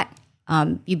a lot.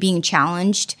 You're being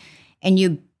challenged, and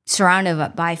you're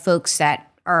surrounded by folks that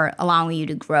are allowing you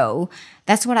to grow.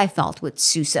 That's what I felt with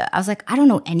SUSE. I was like, I don't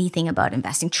know anything about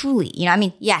investing, truly.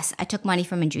 Yes, I took money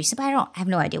from Andreessen, but I have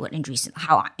no idea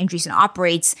how Andreessen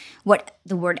operates, what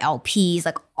the word LPs,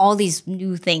 like all these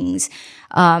new things.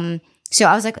 So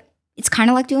I was like, it's kind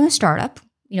of like doing a startup,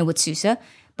 with SUSE,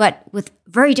 but with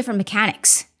very different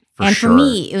mechanics. For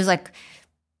me, it was like,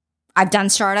 I've done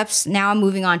startups. Now I'm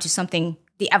moving on to something,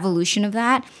 the evolution of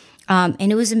that.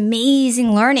 And it was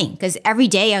amazing learning, because every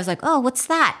day I was like, oh, what's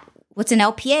that? What's an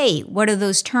LPA? What are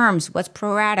those terms? What's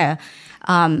pro rata?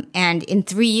 And in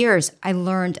 3 years, I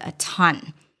learned a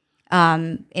ton.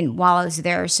 and while I was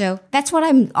there. So that's what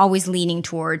I'm always leaning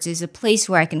towards, is a place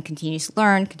where I can continue to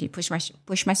learn, continue to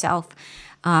push myself.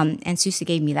 And SUSE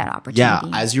gave me that opportunity.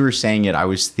 Yeah, as you were saying it, I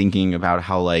was thinking about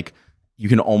how like you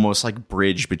can almost like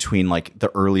bridge between like the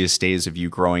earliest days of you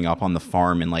growing up on the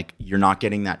farm and like you're not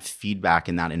getting that feedback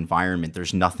in that environment.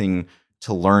 There's nothing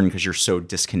to learn because you're so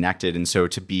disconnected. And so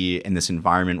to be in this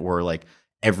environment where like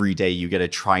every day you get to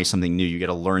try something new, you get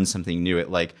to learn something new,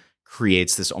 it like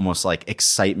creates this almost like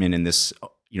excitement and this,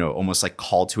 almost like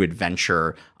call to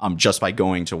adventure just by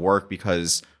going to work,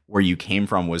 because where you came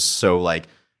from was so like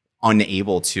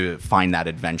unable to find that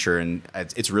adventure. And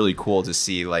it's really cool to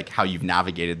see like how you've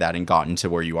navigated that and gotten to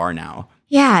where you are now.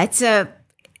 Yeah,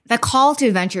 the call to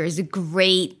adventure is a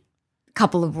great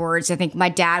couple of words. I think my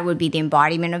dad would be the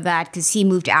embodiment of that, because he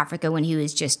moved to Africa when he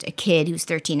was just a kid. He was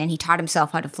 13, and he taught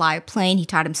himself how to fly a plane. He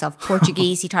taught himself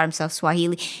Portuguese. He taught himself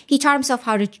Swahili. He taught himself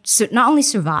how to not only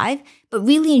survive, but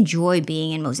really enjoy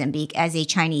being in Mozambique as a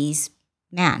Chinese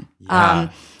man. Yeah.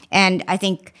 And I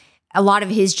think a lot of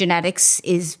his genetics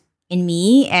is in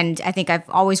me. And I think I've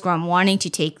always grown wanting to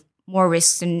take more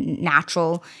risks than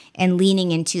natural and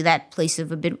leaning into that place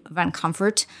of a bit of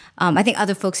uncomfort. I think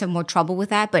other folks have more trouble with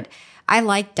that, but I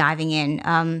like diving in.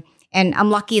 And I'm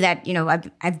lucky that,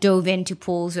 I've dove into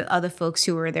pools with other folks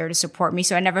who were there to support me.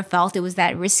 So I never felt it was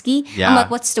that risky. Yeah. I'm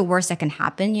like, what's the worst that can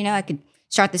happen? I could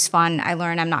start this fun. I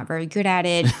learned I'm not very good at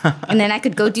it. And then I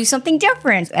could go do something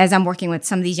different. As I'm working with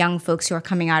some of these young folks who are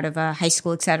coming out of high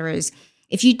school, et cetera, is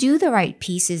if you do the right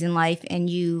pieces in life and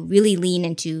you really lean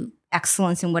into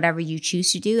excellence in whatever you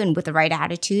choose to do and with the right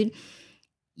attitude,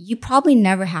 you probably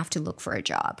never have to look for a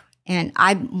job. And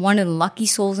I'm one of the lucky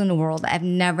souls in the world. I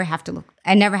never have to look.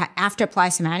 I never have to apply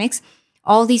semantics.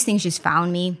 All these things just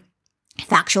found me.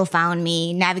 Factual found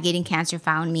me. Navigating Cancer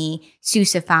found me.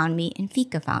 SUSE found me. And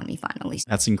Fika found me finally.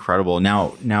 That's incredible.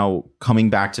 Now coming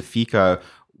back to Fika,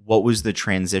 what was the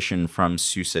transition from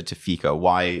SUSE to Fika?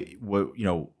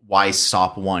 Why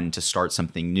stop one to start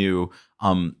something new?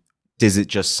 Is it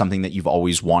just something that you've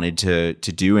always wanted to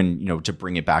do and, to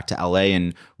bring it back to LA?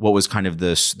 And what was kind of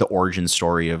the origin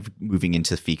story of moving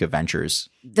into Fika Ventures?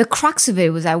 The crux of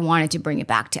it was I wanted to bring it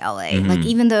back to LA. Mm-hmm. Like,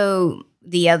 even though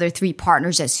the other three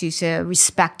partners at SUSE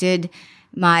respected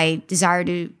my desire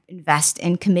to invest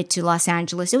and commit to Los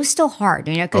Angeles, it was still hard,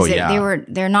 because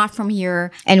they're not from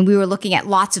here. And we were looking at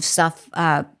lots of stuff,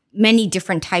 many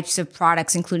different types of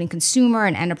products, including consumer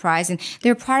and enterprise. And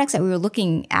there are products that we were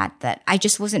looking at that I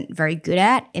just wasn't very good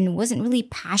at and wasn't really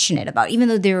passionate about, even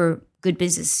though they were good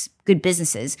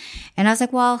businesses. And I was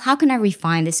like, well, how can I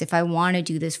refine this if I want to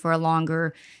do this for a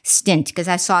longer stint? Because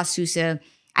I saw SUSE, I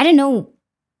didn't know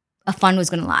a fund was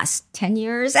going to last 10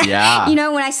 years. Yeah.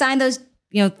 When I signed those,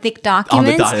 thick documents. On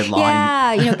the dotted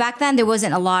line. Yeah. Back then there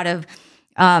wasn't a lot of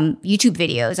YouTube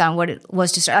videos on what it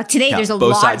was to start. Like today, there's both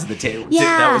lot. sides of the table.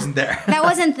 Yeah, that wasn't there. That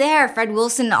wasn't there. Fred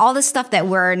Wilson, all the stuff that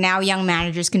where now young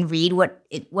managers can read what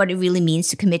it really means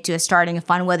to commit to starting a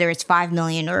fund, whether it's 5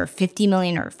 million or 50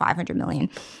 million or 500 million.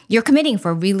 You're committing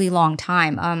for a really long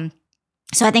time.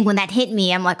 So I think when that hit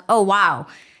me, I'm like, oh wow,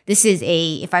 this is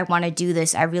if I want to do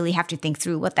this, I really have to think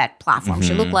through what that platform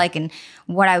should look like and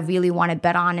what I really want to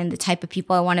bet on and the type of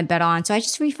people I want to bet on. So I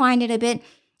just refined it a bit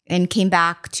and came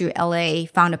back to LA,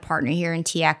 found a partner here in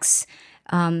TX,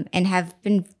 and have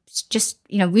been just,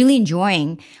 really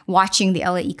enjoying watching the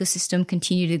LA ecosystem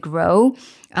continue to grow,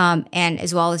 and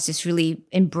as well as just really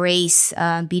embrace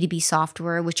B2B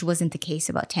software, which wasn't the case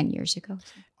about 10 years ago.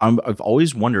 I've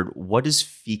always wondered, what does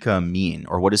Fika mean,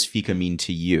 or what does Fika mean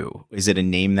to you? Is it a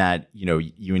name that,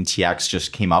 you and TX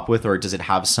just came up with, or does it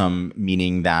have some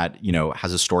meaning that,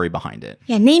 has a story behind it?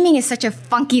 Yeah, naming is such a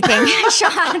funky thing,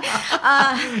 Sean.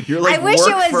 You're like, I wish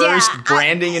it was first,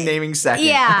 branding and naming second.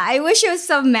 Yeah, I wish it was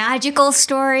some magical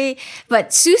story,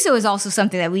 but SUSE was also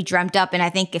something that we dreamt up, and I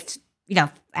think if, I don't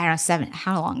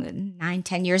know, 9,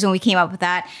 10 years when we came up with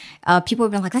that, people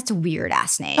have been like, that's a weird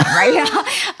ass name, right?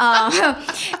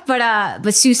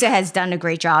 But SUSE has done a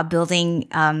great job building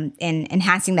and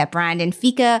enhancing that brand. And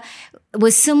Fika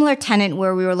was similar tenant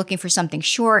where we were looking for something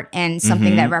short and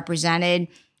something that represented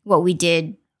what we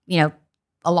did, a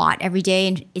lot every day.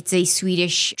 And it's a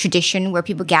Swedish tradition where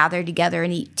people gather together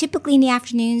typically in the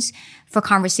afternoons for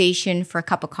conversation, for a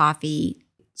cup of coffee.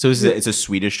 So it's a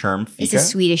Swedish term, Fika? It's a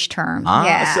Swedish term.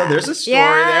 Yeah. So there's a story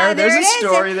there. There's a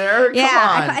story there. Come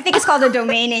on. I think it's called a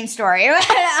domain name story. So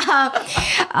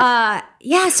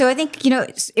I think,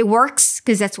 it works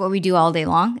because that's what we do all day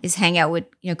long is hang out with,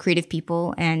 creative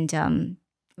people and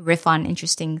riff on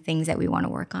interesting things that we want to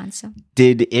work on. So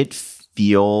did it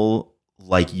feel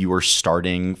like you were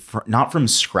starting, not from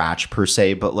scratch per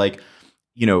se, but like,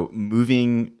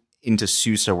 moving into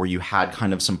SUSE where you had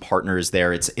kind of some partners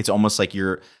there, it's almost like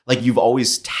you've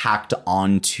always tacked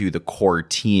on to the core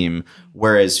team.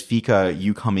 Whereas Fika,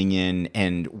 you coming in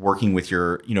and working with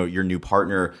your new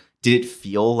partner, did it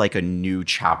feel like a new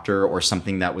chapter or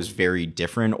something that was very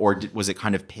different, or was it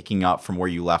kind of picking up from where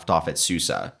you left off at SUSE?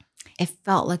 It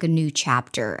felt like a new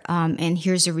chapter. And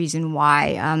here's the reason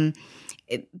why.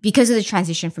 Because of the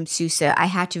transition from SUSE, I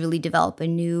had to really develop a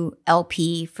new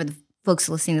LP for the folks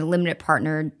listening to the limited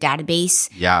partner database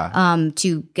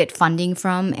to get funding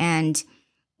from. And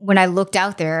when I looked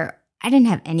out there, I didn't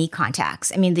have any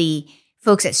contacts. I mean, the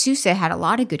folks at SUSE had a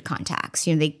lot of good contacts.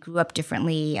 They grew up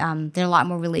differently. There are a lot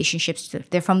more relationships.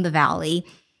 They're from the Valley.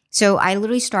 So I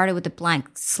literally started with a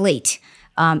blank slate.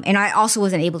 And I also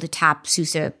wasn't able to tap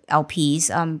SUSE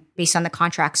LPs based on the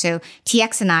contract. So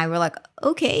TX and I were like,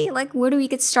 okay, like where do we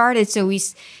get started? So we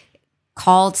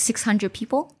called 600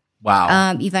 people.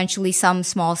 Wow. Eventually, some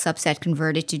small subset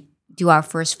converted to do our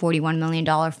first $41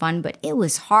 million fund, but it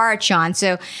was hard, Sean.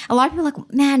 So a lot of people are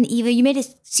like, man, Eva, you made it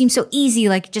seem so easy.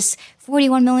 Like just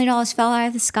 $41 million fell out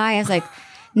of the sky. I was like,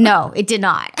 no, it did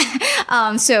not.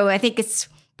 So I think it's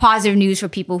positive news for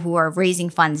people who are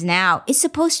raising funds now. It's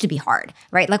supposed to be hard,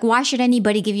 right? Like, why should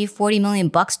anybody give you $40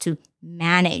 million to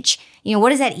manage? What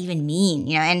does that even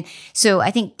mean? And so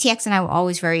I think TX and I were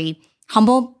always very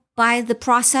humbled by the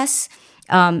process.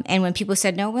 And when people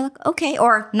said no, we're like, okay,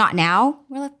 or not now,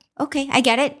 we're like, okay, I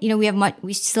get it.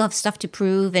 We still have stuff to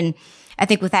prove. And I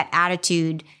think with that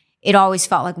attitude, it always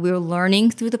felt like we were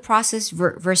learning through the process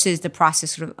versus the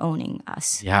process sort of owning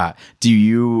us. Yeah. Do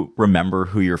you remember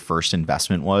who your first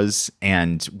investment was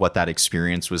and what that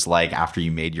experience was like after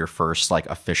you made your first like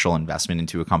official investment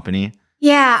into a company?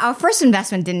 Yeah, our first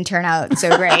investment didn't turn out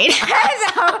so great.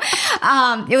 So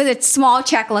it was a small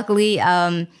check, luckily.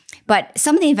 But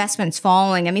some of the investments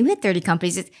following, I mean, we had 30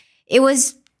 companies. It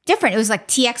was different. It was like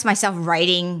TX, myself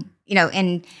writing,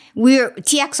 and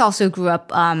TX also grew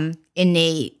up in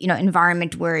a,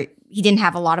 environment where he didn't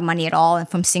have a lot of money at all. And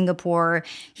from Singapore,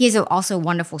 he has also a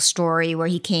wonderful story where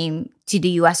he came to the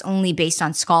US only based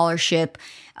on scholarship,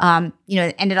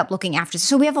 ended up looking after.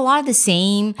 So we have a lot of the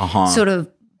same sort of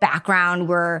background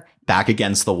where back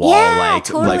against the wall,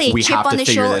 totally. Like we Chip have on to the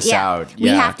figure shoulder. this out. We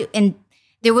have to, and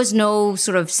there was no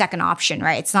sort of second option,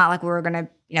 right? It's not like we were going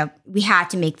to, we had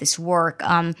to make this work.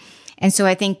 And so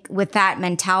I think with that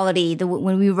mentality,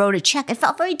 when we wrote a check, it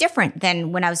felt very different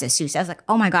than when I was at SUSE. I was like,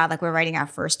 oh my God, like we're writing our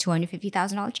first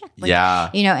 $250,000 check. Like,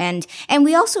 and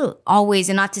we also always,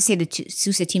 and not to say the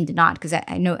SUSE team did not, because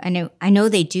I know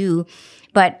they do,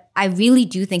 but I really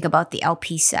do think about the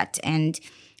LP set. And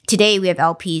today we have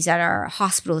LPs at our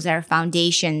hospitals, at our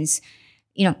foundations.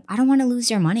 I don't want to lose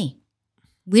their money.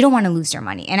 We don't want to lose their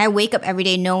money. And I wake up every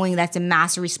day knowing that's a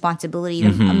massive responsibility,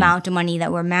 the amount of money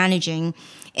that we're managing,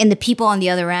 and the people on the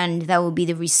other end that will be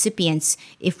the recipients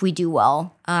if we do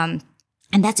well. And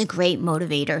that's a great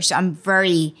motivator. So I'm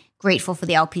very grateful for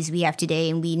the LPs we have today.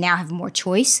 And we now have more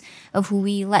choice of who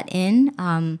we let in.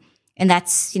 And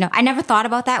that's, I never thought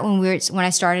about that when I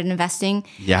started investing,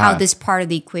 how this part of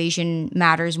the equation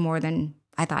matters more than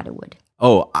I thought it would.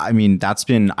 Oh, I mean,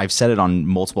 I've said it on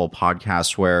multiple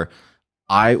podcasts where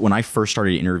when I first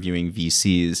started interviewing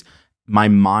VCs, my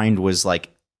mind was like,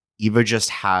 Eva just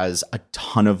has a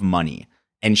ton of money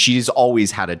and she's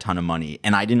always had a ton of money.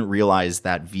 And I didn't realize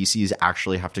that VCs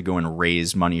actually have to go and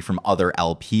raise money from other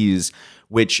LPs,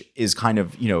 which is kind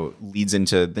of, leads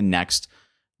into the next,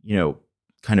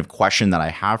 kind of question that I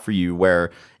have for you,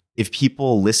 where if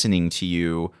people listening to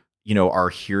you, are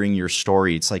hearing your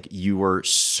story, it's like you were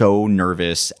so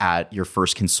nervous at your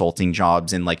first consulting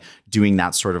jobs and like doing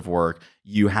that sort of work.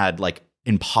 You had like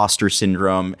imposter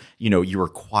syndrome, you were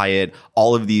quiet,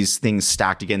 all of these things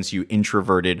stacked against you,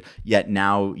 introverted, yet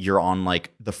now you're on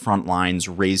like the front lines,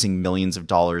 raising millions of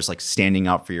dollars, like standing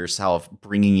up for yourself,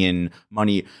 bringing in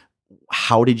money.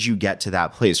 How did you get to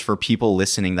that place? For people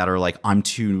listening that are like, I'm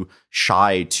too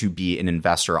shy to be an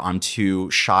investor, I'm too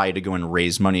shy to go and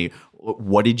raise money.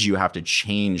 What did you have to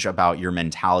change about your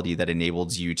mentality that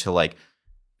enabled you to like,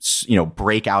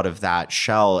 break out of that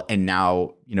shell and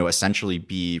now, essentially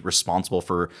be responsible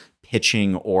for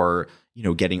pitching or,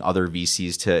 getting other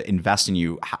VCs to invest in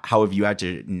you? How have you had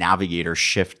to navigate or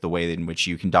shift the way in which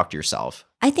you conduct yourself?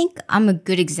 I think I'm a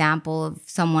good example of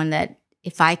someone that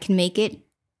if I can make it,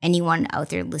 anyone out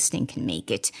there listening can make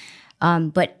it.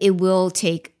 But it will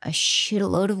take a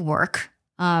shitload of work.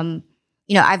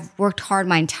 I've worked hard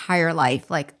my entire life.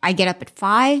 Like I get up at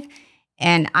 5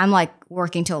 and I'm like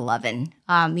working till 11.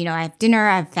 I have dinner,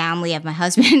 I have family, I have my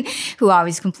husband who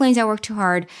always complains I work too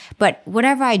hard. But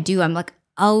whatever I do, I'm like,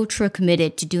 ultra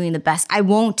committed to doing the best. I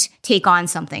won't take on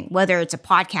something, whether it's a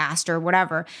podcast or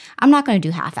whatever. I'm not going to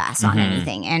do half-ass on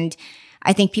anything. And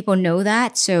I think people know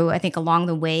that. So I think along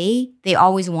the way, they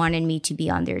always wanted me to be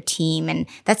on their team. And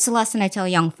that's the lesson I tell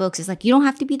young folks is like, you don't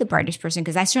have to be the brightest person,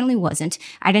 because I certainly wasn't.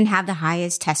 I didn't have the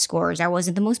highest test scores. I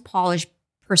wasn't the most polished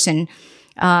person.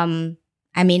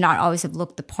 I may not always have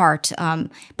looked the part,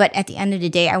 but at the end of the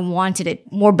day, I wanted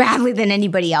it more badly than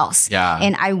anybody else. Yeah.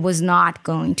 And I was not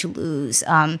going to lose.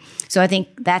 So I think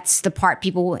that's the part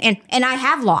people, and I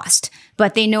have lost,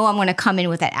 but they know I'm going to come in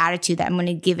with that attitude that I'm going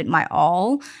to give it my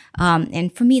all.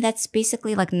 And for me, that's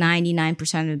basically like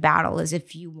 99% of the battle is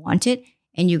if you want it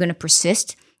and you're going to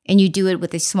persist and you do it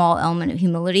with a small element of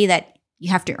humility that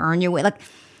you have to earn your way. Like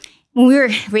when we were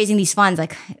raising these funds,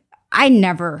 like I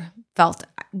never felt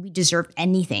we deserved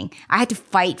anything. I had to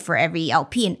fight for every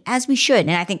LP, and as we should.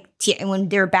 And I think when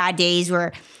there are bad days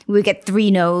where we would get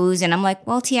 3 no's, and I'm like,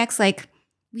 well, TX, like,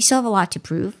 we still have a lot to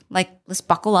prove. Like, let's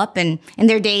buckle up. And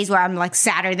there are days where I'm like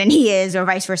sadder than he is, or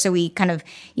vice versa. We kind of,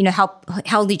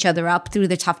 held each other up through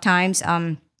the tough times.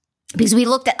 Because we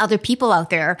looked at other people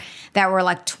out there that were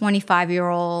like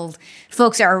 25-year-old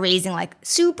folks that are raising like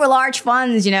super large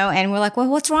funds, and we're like, well,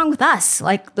 what's wrong with us?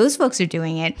 Like, those folks are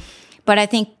doing it. But I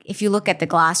think if you look at the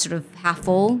glass sort of half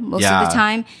full most of the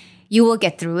time, you will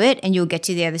get through it and you'll get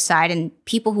to the other side. And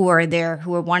people who are there,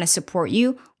 who want to support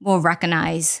you, will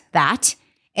recognize that.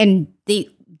 And the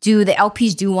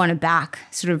LPs do want to back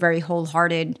sort of very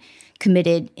wholehearted,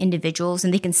 committed individuals,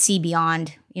 and they can see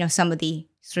beyond, some of the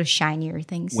sort of shinier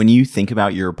things. When you think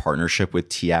about your partnership with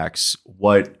TX,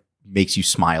 what makes you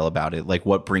smile about it? Like,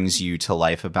 what brings you to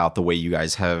life about the way you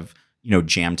guys have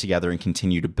jam together and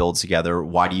continue to build together?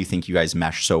 Why do you think you guys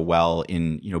mesh so well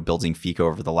in, building FICA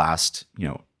over the last,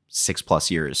 6+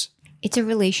 years? It's a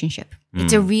relationship.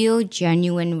 It's a real,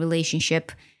 genuine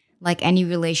relationship. Like any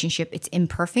relationship, it's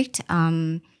imperfect.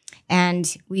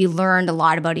 And we learned a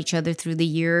lot about each other through the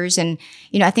years. And,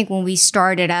 I think when we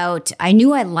started out, I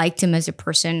knew I liked him as a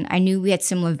person. I knew we had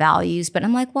similar values, but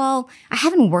I'm like, well, I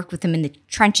haven't worked with him in the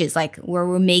trenches, like where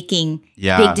we're making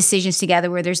big decisions together,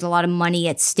 where there's a lot of money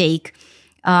at stake.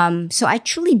 So I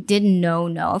truly didn't know.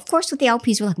 Of course, with the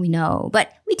LPs, we're like, we know,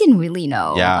 but we didn't really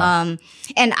know. Yeah.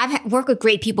 And I've worked with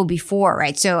great people before,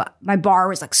 right? So my bar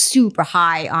was like super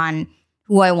high on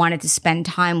who I wanted to spend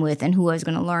time with and who I was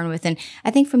going to learn with. And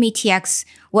I think for me, TX,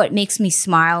 what makes me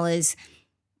smile is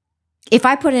if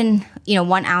I put in,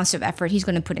 1 ounce of effort, he's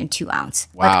going to put in 2 ounces.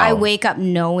 Wow. Like I wake up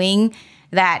knowing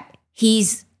that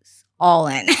he's all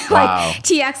in. Wow. Like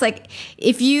TX, like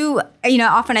if you,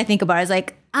 often I think about it, it's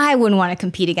like, I wouldn't want to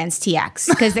compete against TX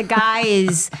because the guy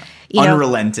is,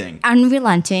 unrelenting.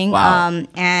 Wow.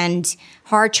 And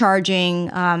hard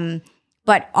charging,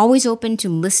 but always open to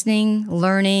listening,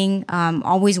 learning,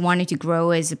 always wanting to grow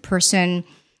as a person.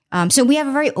 So we have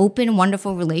a very open,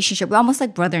 wonderful relationship. We're almost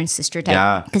like brother and sister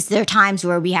type. Because there are times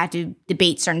where we had to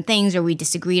debate certain things or we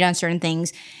disagreed on certain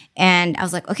things. And I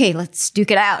was like, okay, let's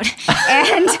duke it out.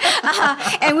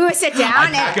 And we would sit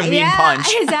down. Punch.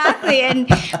 Exactly. And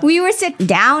we would sit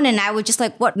down and I would just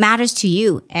like, what matters to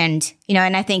you? And,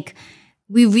 and I think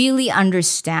we really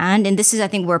understand, and this is, I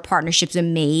think, where partnerships are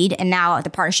made. And now the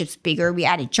partnership's bigger. We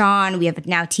added John. We have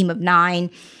now a team of 9,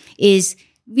 is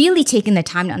really taking the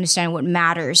time to understand what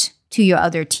matters to your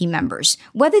other team members,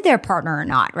 whether they're a partner or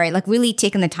not, right? Like really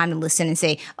taking the time to listen and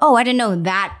say, oh, I didn't know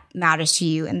that matters to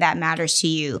you and that matters to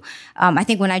you. I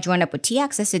think when I joined up with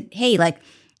TX, I said, hey, like,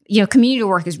 community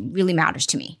work really matters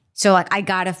to me. So like I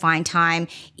got to find time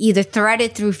either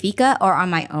threaded through FICA or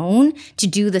on my own to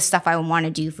do the stuff I want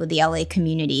to do for the LA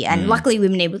community. And luckily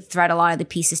we've been able to thread a lot of the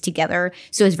pieces together.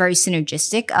 So it's very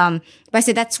synergistic. But I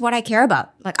said, that's what I care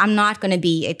about. Like I'm not going to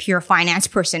be a pure finance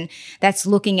person that's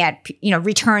looking at,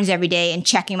 returns every day and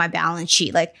checking my balance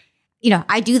sheet. Like,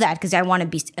 I do that because I want to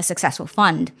be a successful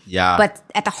fund. Yeah. But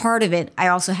at the heart of it, I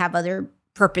also have other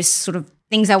purpose sort of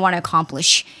things I want to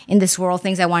accomplish in this world,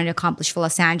 things I wanted to accomplish for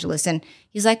Los Angeles. And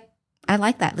he's like, I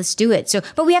like that. Let's do it. So,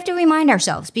 but we have to remind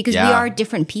ourselves because we are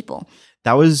different people.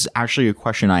 That was actually a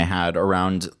question I had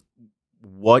around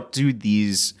what do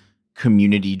these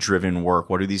community-driven work,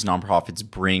 what do these nonprofits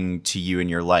bring to you in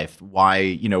your life?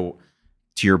 Why,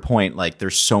 to your point, like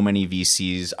there's so many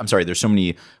there's so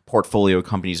many portfolio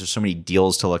companies, there's so many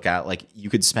deals to look at. Like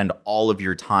you could spend all of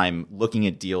your time looking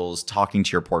at deals, talking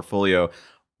to your portfolio.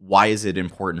 Why is it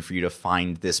important for you to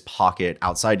find this pocket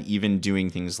outside even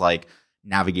doing things like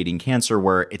navigating cancer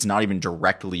where it's not even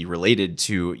directly related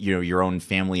to, your own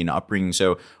family and upbringing?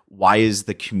 So why is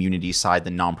the community side,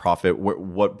 the nonprofit,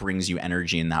 what brings you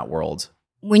energy in that world?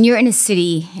 When you're in a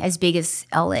city as big as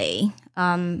LA,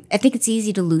 I think it's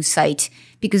easy to lose sight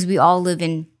because we all live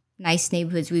in nice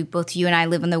neighborhoods. You and I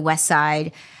live on the West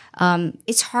Side.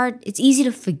 It's easy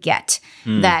to forget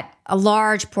that a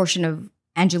large portion of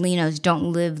Angelenos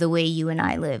don't live the way you and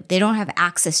I live. They don't have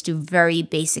access to very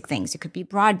basic things. It could be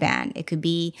broadband. It could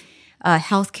be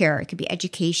healthcare. It could be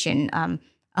education,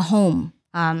 a home.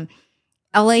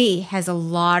 LA has a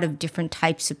lot of different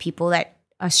types of people that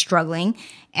are struggling.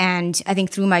 And I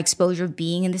think through my exposure of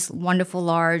being in this wonderful,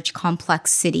 large,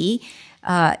 complex city,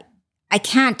 I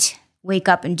can't wake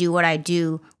up and do what I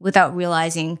do without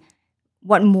realizing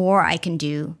what more I can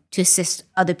do to assist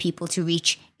other people to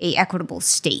reach a equitable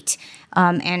state.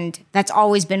 And that's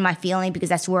always been my feeling because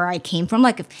that's where I came from.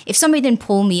 Like if somebody didn't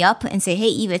pull me up and say, hey,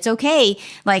 Eva, it's okay.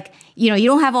 Like, you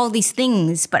don't have all these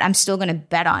things, but I'm still going to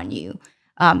bet on you.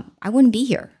 I wouldn't be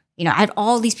here. I had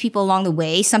all these people along the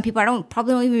way. Some people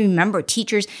probably don't even remember,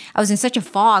 teachers. I was in such a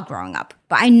fog growing up,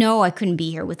 but I know I couldn't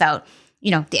be here without,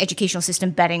 the educational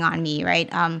system betting on me,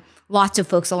 right? Lots of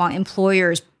folks along,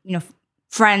 employers,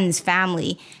 friends,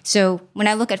 family. So when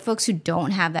I look at folks who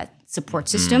don't have that support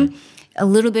system, a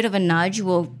little bit of a nudge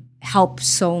will help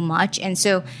so much. And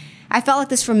so I felt like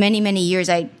this for many, many years.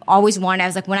 I was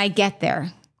like, when I get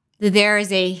there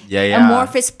is a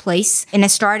amorphous place. And it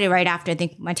started right after, I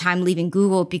think, my time leaving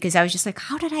Google, because I was just like,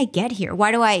 how did I get here?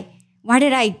 Why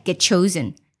did I get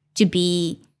chosen to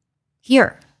be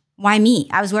here? Why me?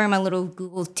 I was wearing my little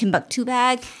Google Timbuktu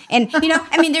bag. And,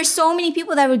 there's so many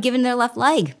people that were given their left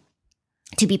leg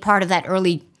to be part of that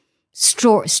early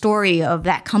story of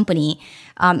that company.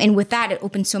 And with that, it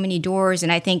opened so many doors.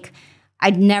 And I think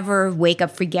I'd never wake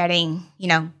up forgetting,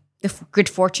 the good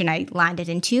fortune I landed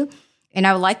into. And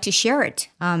I would like to share it.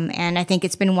 And I think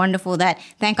it's been wonderful that,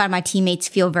 thank God, my teammates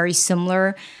feel very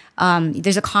similar.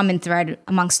 There's a common thread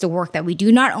amongst the work that we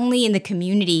do, not only in the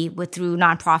community through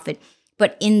nonprofit,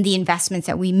 but in the investments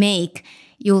that we make.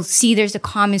 You'll see there's a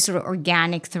common sort of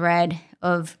organic thread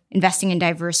of investing in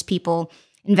diverse people,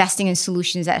 investing in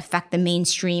solutions that affect the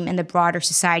mainstream and the broader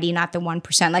society, not the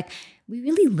 1%. Like, we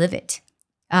really live it.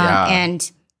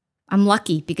 And I'm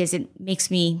lucky because it makes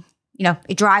me,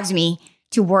 it drives me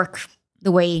to work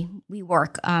the way we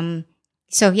work.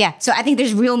 So I think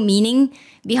there's real meaning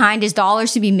behind his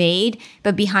dollars to be made,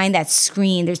 but behind that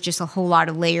screen, there's just a whole lot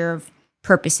of layer of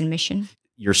purpose and mission.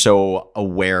 You're so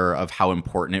aware of how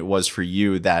important it was for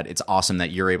you that it's awesome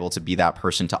that you're able to be that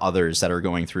person to others that are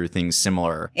going through things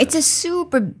similar. It's a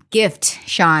super gift,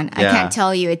 Sean. I can't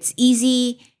tell you. It's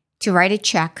easy to write a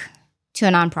check to a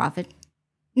nonprofit.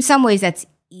 In some ways, that's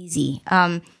easy.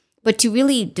 But to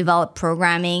really develop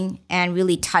programming and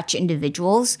really touch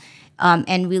individuals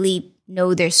and really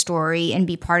know their story and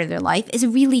be part of their life is a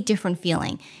really different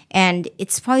feeling. And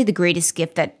it's probably the greatest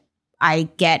gift that I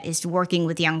get is working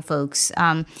with young folks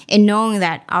and knowing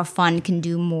that our fund can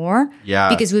do more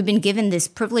because we've been given this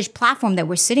privileged platform that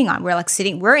we're sitting on.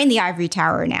 We're in the ivory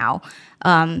tower now.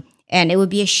 And it would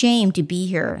be a shame to be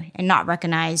here and not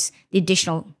recognize the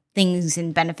additional things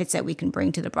and benefits that we can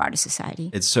bring to the broader society.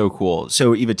 It's so cool.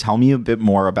 So Eva, tell me a bit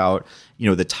more about,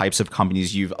 the types of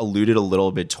companies. You've alluded a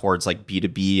little bit towards like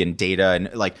B2B and data,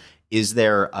 and like, is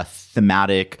there a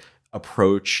thematic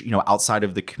approach, outside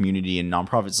of the community and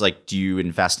nonprofits? Like, do you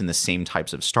invest in the same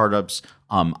types of startups?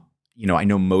 I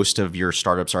know most of your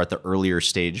startups are at the earlier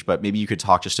stage, but maybe you could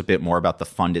talk just a bit more about the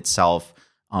fund itself,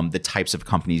 the types of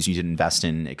companies you invest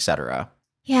in, et cetera.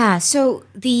 Yeah. So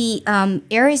the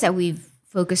areas that we've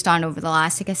focused on over the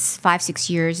last, 5-6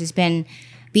 years has been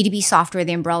B2B software,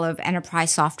 the umbrella of enterprise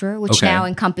software, which now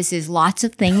encompasses lots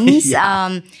of things.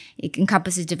 It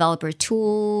encompasses developer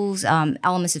tools,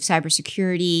 elements of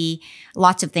cybersecurity,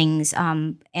 lots of things.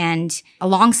 And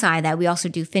alongside that, we also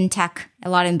do fintech, a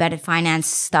lot of embedded finance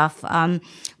stuff.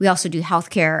 We also do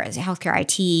healthcare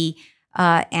IT,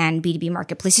 and B2B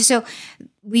marketplaces. So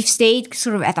we've stayed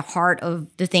sort of at the heart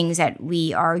of the things that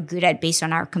we are good at based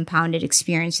on our compounded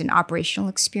experience and operational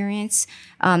experience,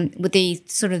 with the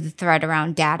sort of the thread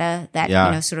around data that,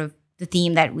 sort of the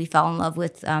theme that we fell in love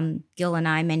with, Gil and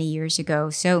I many years ago.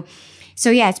 So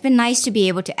it's been nice to be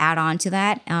able to add on to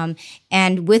that.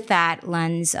 And with that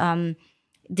lens,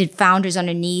 the founders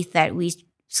underneath that we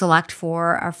select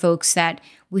for are folks that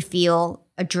we feel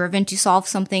are driven to solve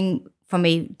something from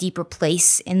a deeper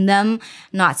place in them,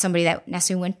 not somebody that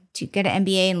necessarily went to get an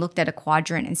MBA and looked at a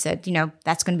quadrant and said,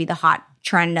 that's going to be the hot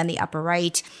trend on the upper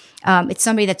right. It's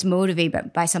somebody that's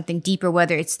motivated by something deeper,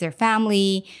 whether it's their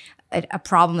family, a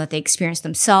problem that they experience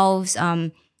themselves,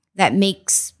 that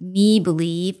makes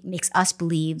us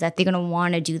believe that they're going to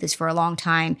want to do this for a long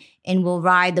time and will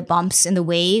ride the bumps and the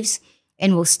waves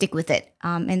and will stick with it.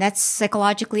 And that's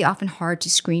psychologically often hard to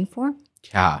screen for.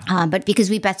 Yeah. But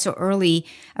because we bet so early,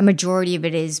 a majority of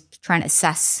it is trying to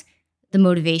assess the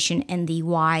motivation and the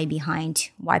why behind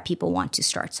why people want to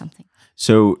start something.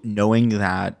 So knowing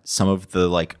that some of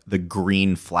the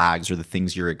green flags or the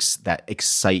things that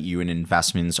excite you in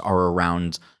investments are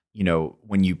around,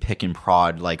 when you pick and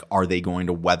prod, like, are they going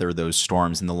to weather those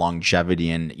storms and the longevity,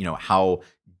 and how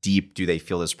deep do they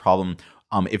feel this problem?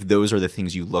 If those are the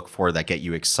things you look for that get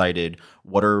you excited,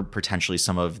 what are potentially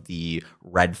some of the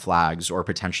red flags or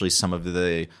potentially some of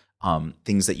the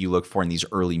things that you look for in these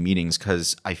early meetings?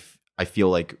 Because I feel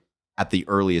like at the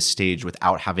earliest stage,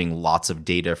 without having lots of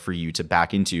data for you to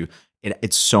back into,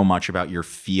 it's so much about your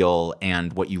feel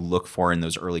and what you look for in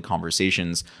those early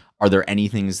conversations. Are there any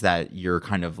things that you're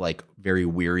kind of like very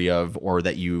weary of, or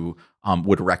that you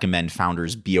would recommend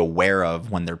founders be aware of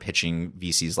when they're pitching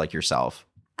VCs like yourself?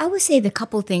 I would say the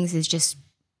couple of things is just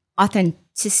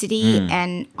authenticity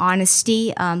and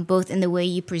honesty, both in the way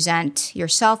you present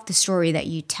yourself, the story that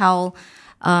you tell,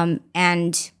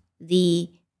 and the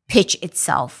pitch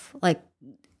itself. Like,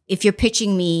 if you're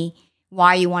pitching me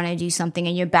why you want to do something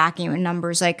and you're backing your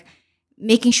numbers, like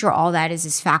making sure all that is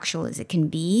as factual as it can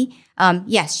be.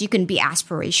 Yes, you can be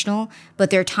aspirational, but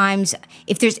there are times,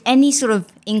 if there's any sort of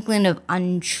inkling of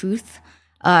untruth,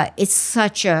 it's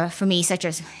for me, such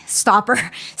a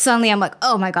stopper. Suddenly I'm like,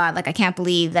 oh my God, like I can't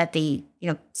believe that they,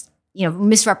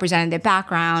 misrepresented their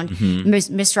background,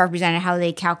 misrepresented how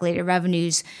they calculated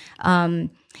revenues. And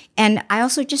I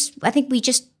think we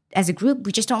just, as a group,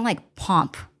 we just don't like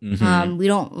pomp. We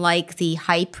don't like the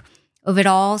hype of it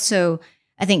all. So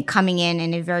I think coming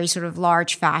in a very sort of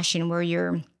large fashion where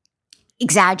you're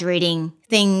exaggerating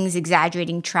things,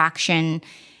 exaggerating traction,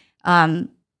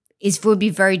 would be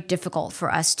very difficult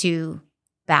for us to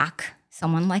back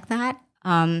someone like that.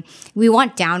 We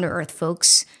want down-to-earth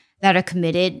folks that are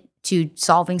committed to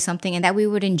solving something and that we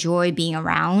would enjoy being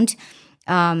around.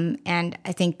 And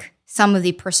I think some of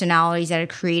the personalities that are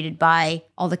created by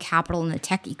all the capital in the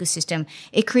tech ecosystem,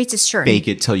 it creates a certain fake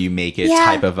it till you make it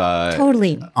type of a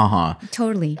totally.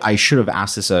 Totally. I should have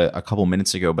asked this a couple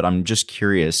minutes ago, but I'm just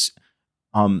curious.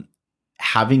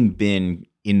 Having been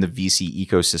in the VC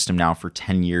ecosystem now for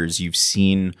 10 years, you've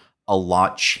seen a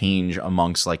lot change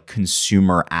amongst like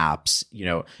consumer apps,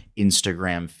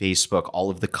 Instagram, Facebook, all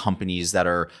of the companies that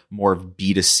are more of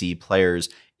B2C players.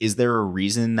 Is there a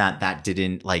reason that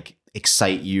didn't like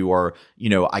excite you? Or,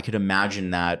 I could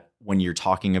imagine that when you're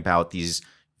talking about these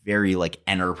very like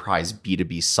enterprise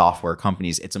B2B software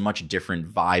companies, it's a much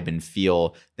different vibe and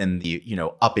feel than the,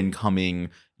 up and coming,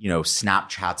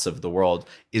 Snapchats of the world.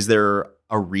 Is there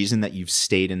a reason that you've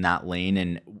stayed in that lane?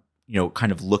 And,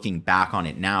 kind of looking back on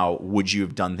it now, would you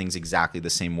have done things exactly the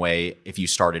same way if you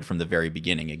started from the very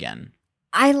beginning again?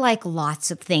 I like lots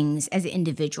of things as an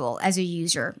individual, as a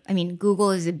user. I mean,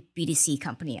 Google is a B2C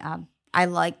company. I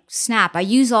like Snap. I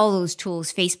use all those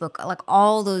tools, Facebook, I like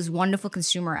all those wonderful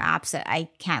consumer apps that I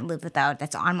can't live without,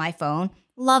 that's on my phone.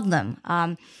 Love them.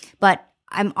 But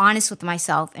I'm honest with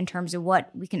myself in terms of what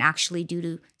we can actually do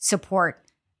to support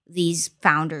these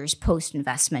founders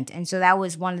post-investment. And so that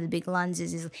was one of the big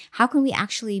lenses, is how can we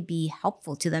actually be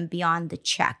helpful to them beyond the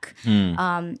check?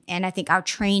 And I think our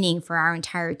training for our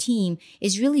entire team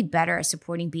is really better at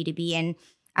supporting B2B. And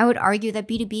I would argue that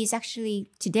B2B is actually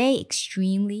today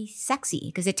extremely sexy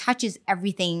because it touches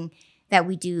everything that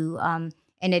we do. And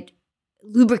it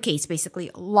lubricates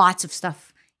basically lots of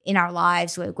stuff in our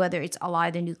lives, whether it's a lot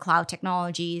of the new cloud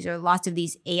technologies or lots of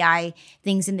these AI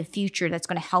things in the future that's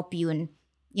going to help you and,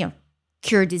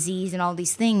 cure disease and all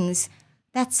these things.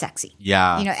 That's sexy.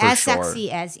 Yeah. As sure.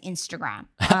 Sexy as Instagram.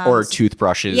 Or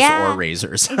toothbrushes or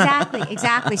razors.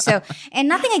 Exactly. So, and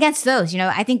nothing against those,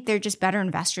 I think they're just better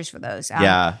investors for those.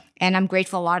 And I'm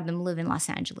grateful a lot of them live in Los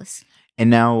Angeles. And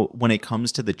now when it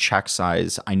comes to the check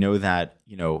size, I know that,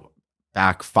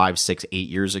 back 5, 6, 8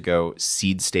 years ago,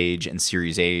 seed stage and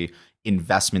Series A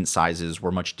investment sizes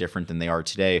were much different than they are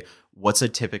today. What's a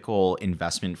typical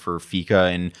investment for Fika?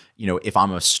 And, if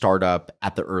I'm a startup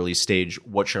at the early stage,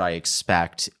 what should I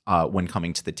expect when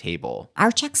coming to the table?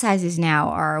 Our check sizes now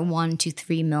are 1 to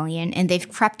 3 million, and they've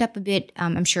crept up a bit.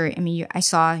 I'm sure, I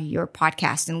saw your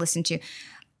podcast and listened to,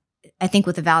 I think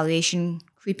with the valuation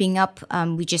creeping up,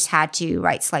 we just had to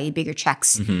write slightly bigger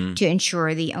checks to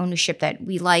ensure the ownership that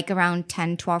we like, around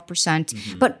 10,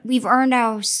 12%. But we've earned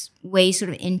our way sort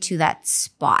of into that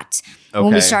spot. Okay.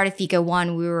 When we started Fika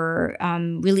 1, we were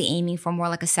really aiming for more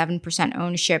like a 7%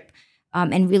 ownership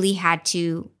and really had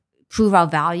to prove our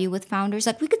value with founders.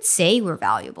 Like, we could say we're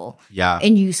valuable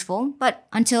and useful, but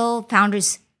until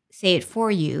founders say it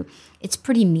for you, it's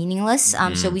pretty meaningless.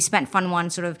 So we spent Fund 1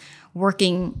 sort of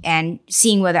working and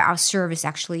seeing whether our service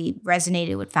actually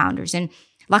resonated with founders. And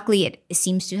luckily, it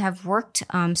seems to have worked.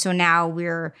 So now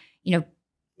we're,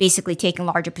 basically taking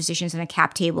larger positions in a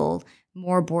cap table,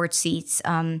 more board seats,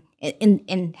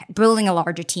 in building a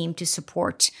larger team to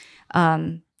support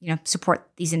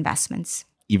these investments.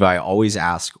 Eva, I always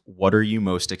ask, what are you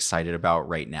most excited about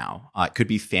right now? It could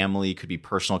be family, could be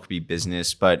personal, could be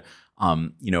business, but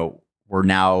we're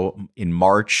now in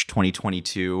March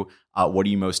 2022. What are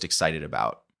you most excited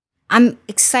about? I'm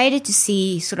excited to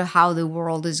see sort of how the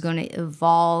world is going to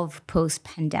evolve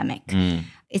post-pandemic.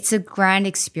 It's a grand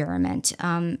experiment,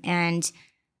 and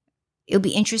it'll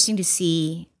be interesting to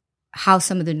see how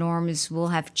some of the norms will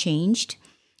have changed.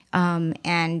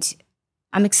 And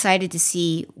I'm excited to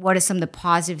see what are some of the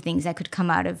positive things that could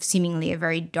come out of seemingly a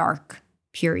very dark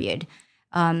period.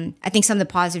 I think some of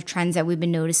the positive trends that we've been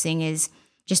noticing is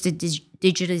just a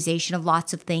digitalization of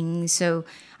lots of things. So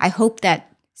I hope that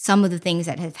some of the things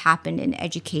that have happened in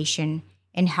education,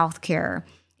 in healthcare,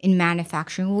 in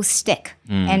manufacturing will stick.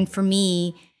 And for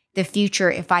me, the future,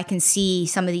 if I can see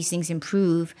some of these things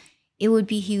improve, it would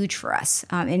be huge for us.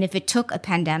 And if it took a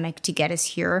pandemic to get us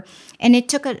here, and it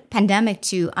took a pandemic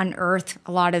to unearth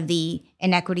a lot of the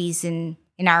inequities in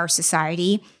our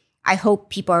society, I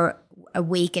hope people are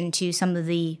awakened to some of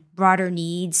the broader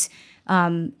needs,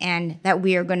 and that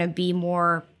we are going to be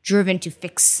more driven to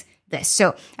fix this.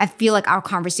 So I feel like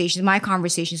my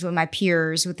conversations with my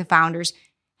peers, with the founders,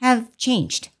 have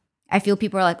changed. I feel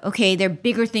people are like, okay, there are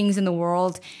bigger things in the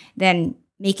world than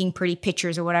making pretty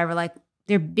pictures or whatever. Like,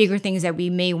 there are bigger things that we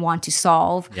may want to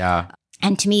solve. Yeah.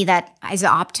 And to me, that as an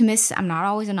optimist, I'm not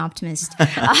always an optimist.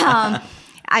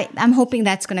 I'm hoping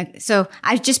that's going to. So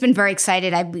I've just been very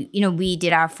excited. We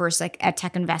did our first ed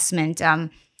tech investment.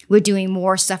 We're doing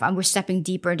more stuff. We're stepping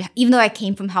deeper. Even though I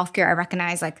came from healthcare, I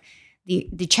recognize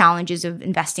the challenges of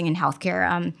investing in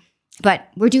healthcare. But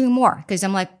we're doing more because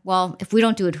I'm like, well, if we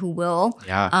don't do it, who will?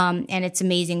 Yeah. And it's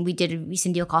amazing. We did a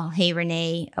recent deal called Hey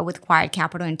Renee with Quiet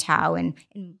Capital and Tao and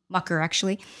Mucker,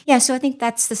 actually. Yeah, so I think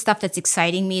that's the stuff that's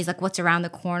exciting me is what's around the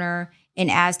corner. And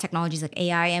as technologies like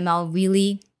AI, ML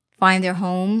really find their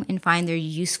home and find their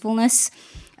usefulness,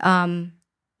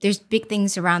 there's big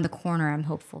things around the corner. I'm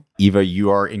hopeful. Eva,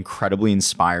 you are incredibly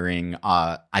inspiring.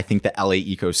 I think the LA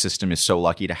ecosystem is so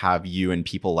lucky to have you and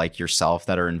people like yourself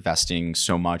that are investing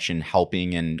so much and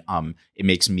helping. And it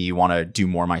makes me want to do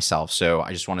more myself. So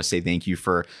I just want to say thank you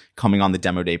for coming on the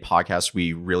Demo Day podcast.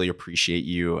 We really appreciate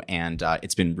you. And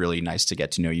it's been really nice to get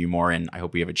to know you more. And I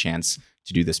hope we have a chance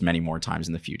to do this many more times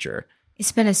in the future.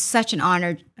 It's been such an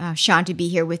honor, Sean, to be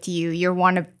here with you. You're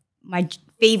one of my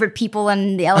favorite people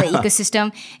in the LA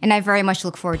ecosystem, and I very much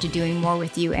look forward to doing more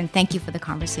with you. And thank you for the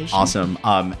conversation. Awesome.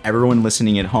 Everyone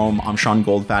listening at home, I'm Sean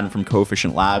Goldfaden from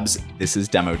Coefficient Labs. This is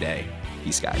Demo Day.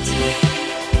 Peace, guys.